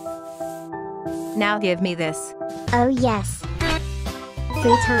 Now give me this. Oh yes.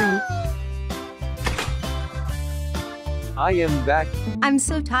 Free time. I am back. I'm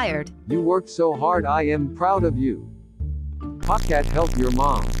so tired. You worked so hard. I am proud of you. Popcat, help your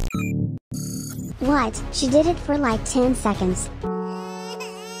mom. What? She did it for like 10 seconds.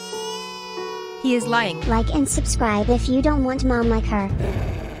 He is lying. Like and subscribe if you don't want mom like her.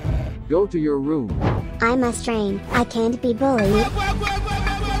 Go to your room. I must train. I can't be bullied.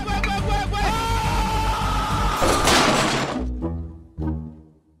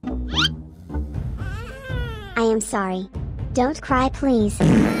 I am sorry. Don't cry, please.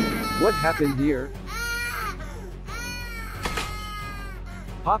 What happened here?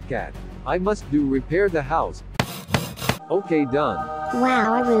 Popcat, I must do repair the house. Okay, done.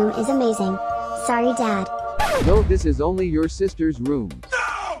 Wow, our room is amazing. Sorry, Dad. No, this is only your sister's room.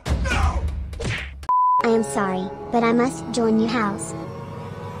 I am sorry, but I must join your house.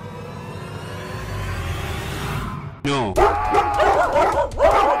 No.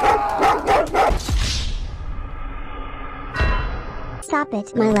 Stop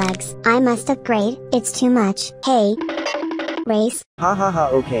it, my legs. I must upgrade. It's too much. Hey. Race. Ha ha ha,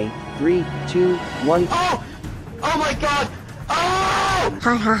 okay. 3, 2, 1. Oh! Oh my god! Oh!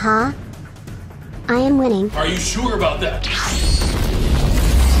 Ha ha ha. I am winning. Are you sure about that?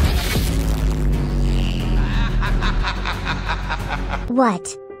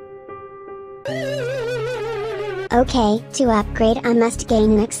 What? Okay, to upgrade I must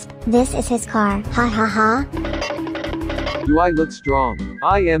gain next. This is his car. Ha ha ha. Do I look strong?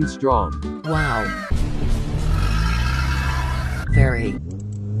 I am strong. Wow. Very.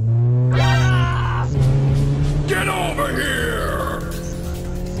 Get over here!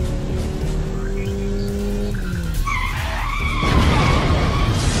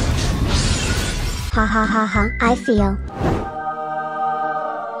 Ha ha ha ha, I feel.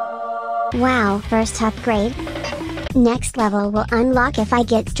 Wow, first upgrade. Next level will unlock if I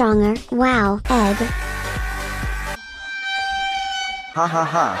get stronger. Wow, egg. Ha ha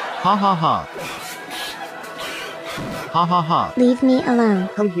ha. Ha ha ha. Ha ha ha. Leave me alone.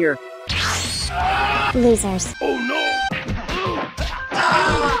 Come here. Losers. Oh no!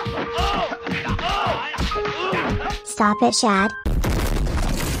 Stop it, Shad.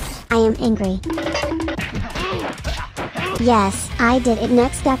 I am angry. Yes, I did it.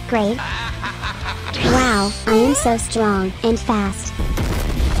 Next upgrade. Wow, I am so strong and fast.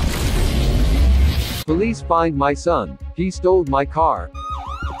 Police find my son. He stole my car.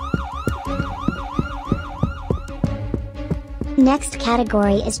 Next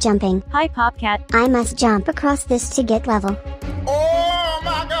category is jumping. Hi, Popcat. I must jump across this to get level. Oh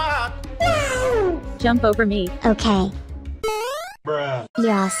my god! Jump over me. Okay. Bruh.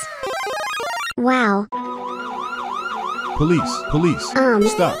 Yes. Wow. Police, police.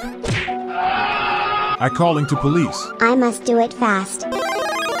 Stop. I calling to police. I must do it fast.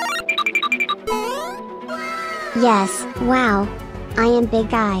 Yes, wow. I am big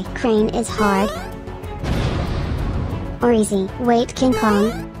guy. Crane is hard. Or easy. Wait, King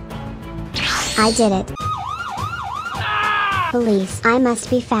Kong. I did it. Police, I must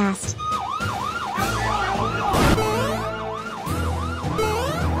be fast.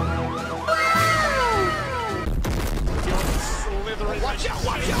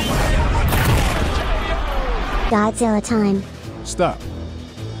 Godzilla time. Stop.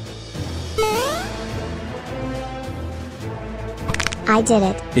 I did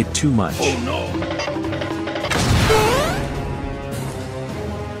it. It too much. Oh no!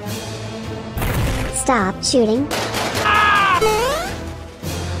 Stop shooting.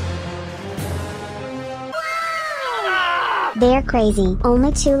 They're crazy.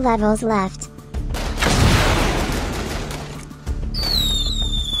 Only 2 levels left.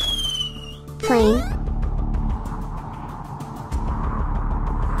 Plane.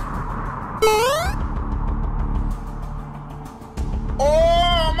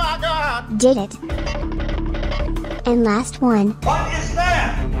 Oh my god! Did it. And last one. What is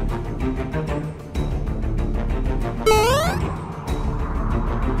that?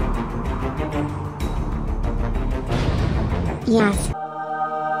 Yes.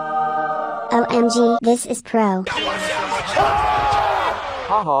 OMG, this is pro.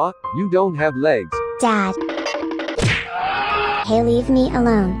 Haha, you don't have legs. Dad. Hey, leave me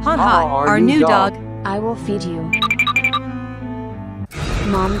alone. Haha, our new dog. I will feed you.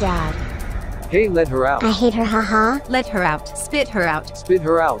 Mom, Dad. Hey, let her out. I hate her, haha. Let her out. Spit her out. Spit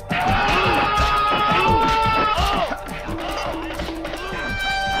her out.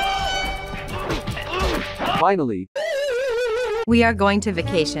 Finally. We are going to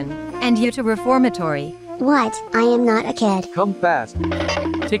vacation. And you to reformatory. What? I am not a kid. Come fast.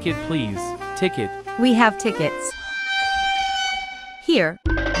 Ticket, please. Ticket. We have tickets. Here.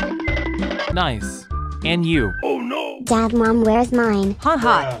 Nice. And you. Oh no! Dad, Mom, where's mine?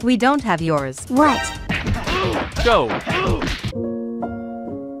 Haha, we don't have yours. What? Go.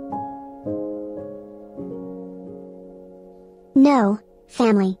 No.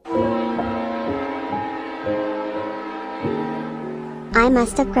 Family. I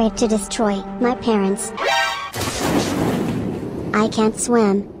must upgrade to destroy my parents. I can't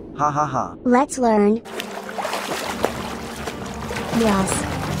swim. Ha ha ha. Let's learn. Yes.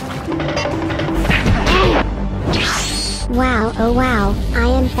 Wow, oh wow, I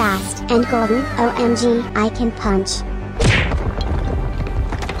am fast and golden. OMG, I can punch.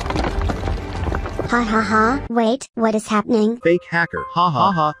 Ha ha ha, wait, what is happening? Fake hacker. Ha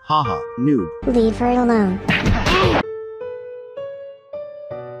ha ha ha ha. Noob. Leave her alone.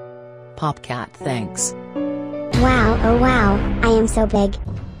 Popcat, thanks. Wow, oh wow, I am so big.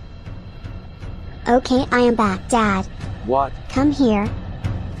 Okay, I am back, Dad. What? Come here.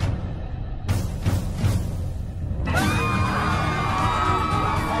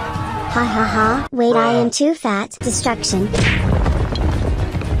 Ha ha ha, wait, I am too fat. Destruction.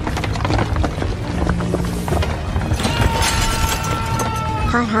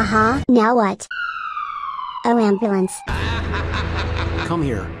 Ha ha ha, now what? Oh, ambulance. Come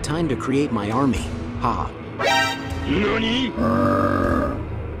here, time to create my army. Ha. NANI?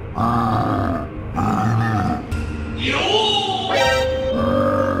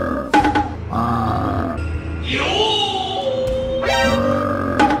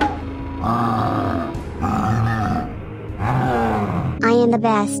 I am the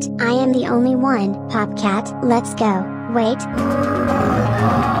best. I am the only one. Popcat, let's go. Wait.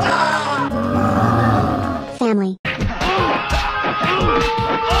 Family.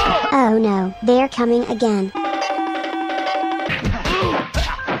 Oh no, they're coming again.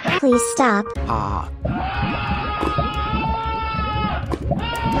 Please stop. Ha.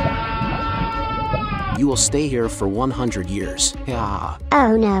 You will stay here for 100 years. Ha.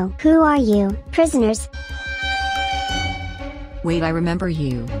 Oh no, who are you? Prisoners? Wait, I remember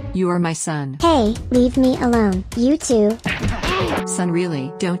you. You are my son. Hey, leave me alone. You too. Son,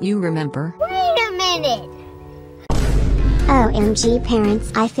 really? Don't you remember? Wait a minute. OMG,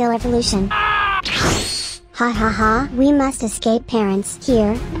 parents, I feel evolution. Ha ha ha, we must escape, parents.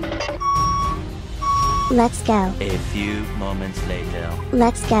 Here. Let's go. A few moments later.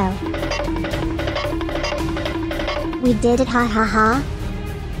 Let's go. We did it, ha ha ha.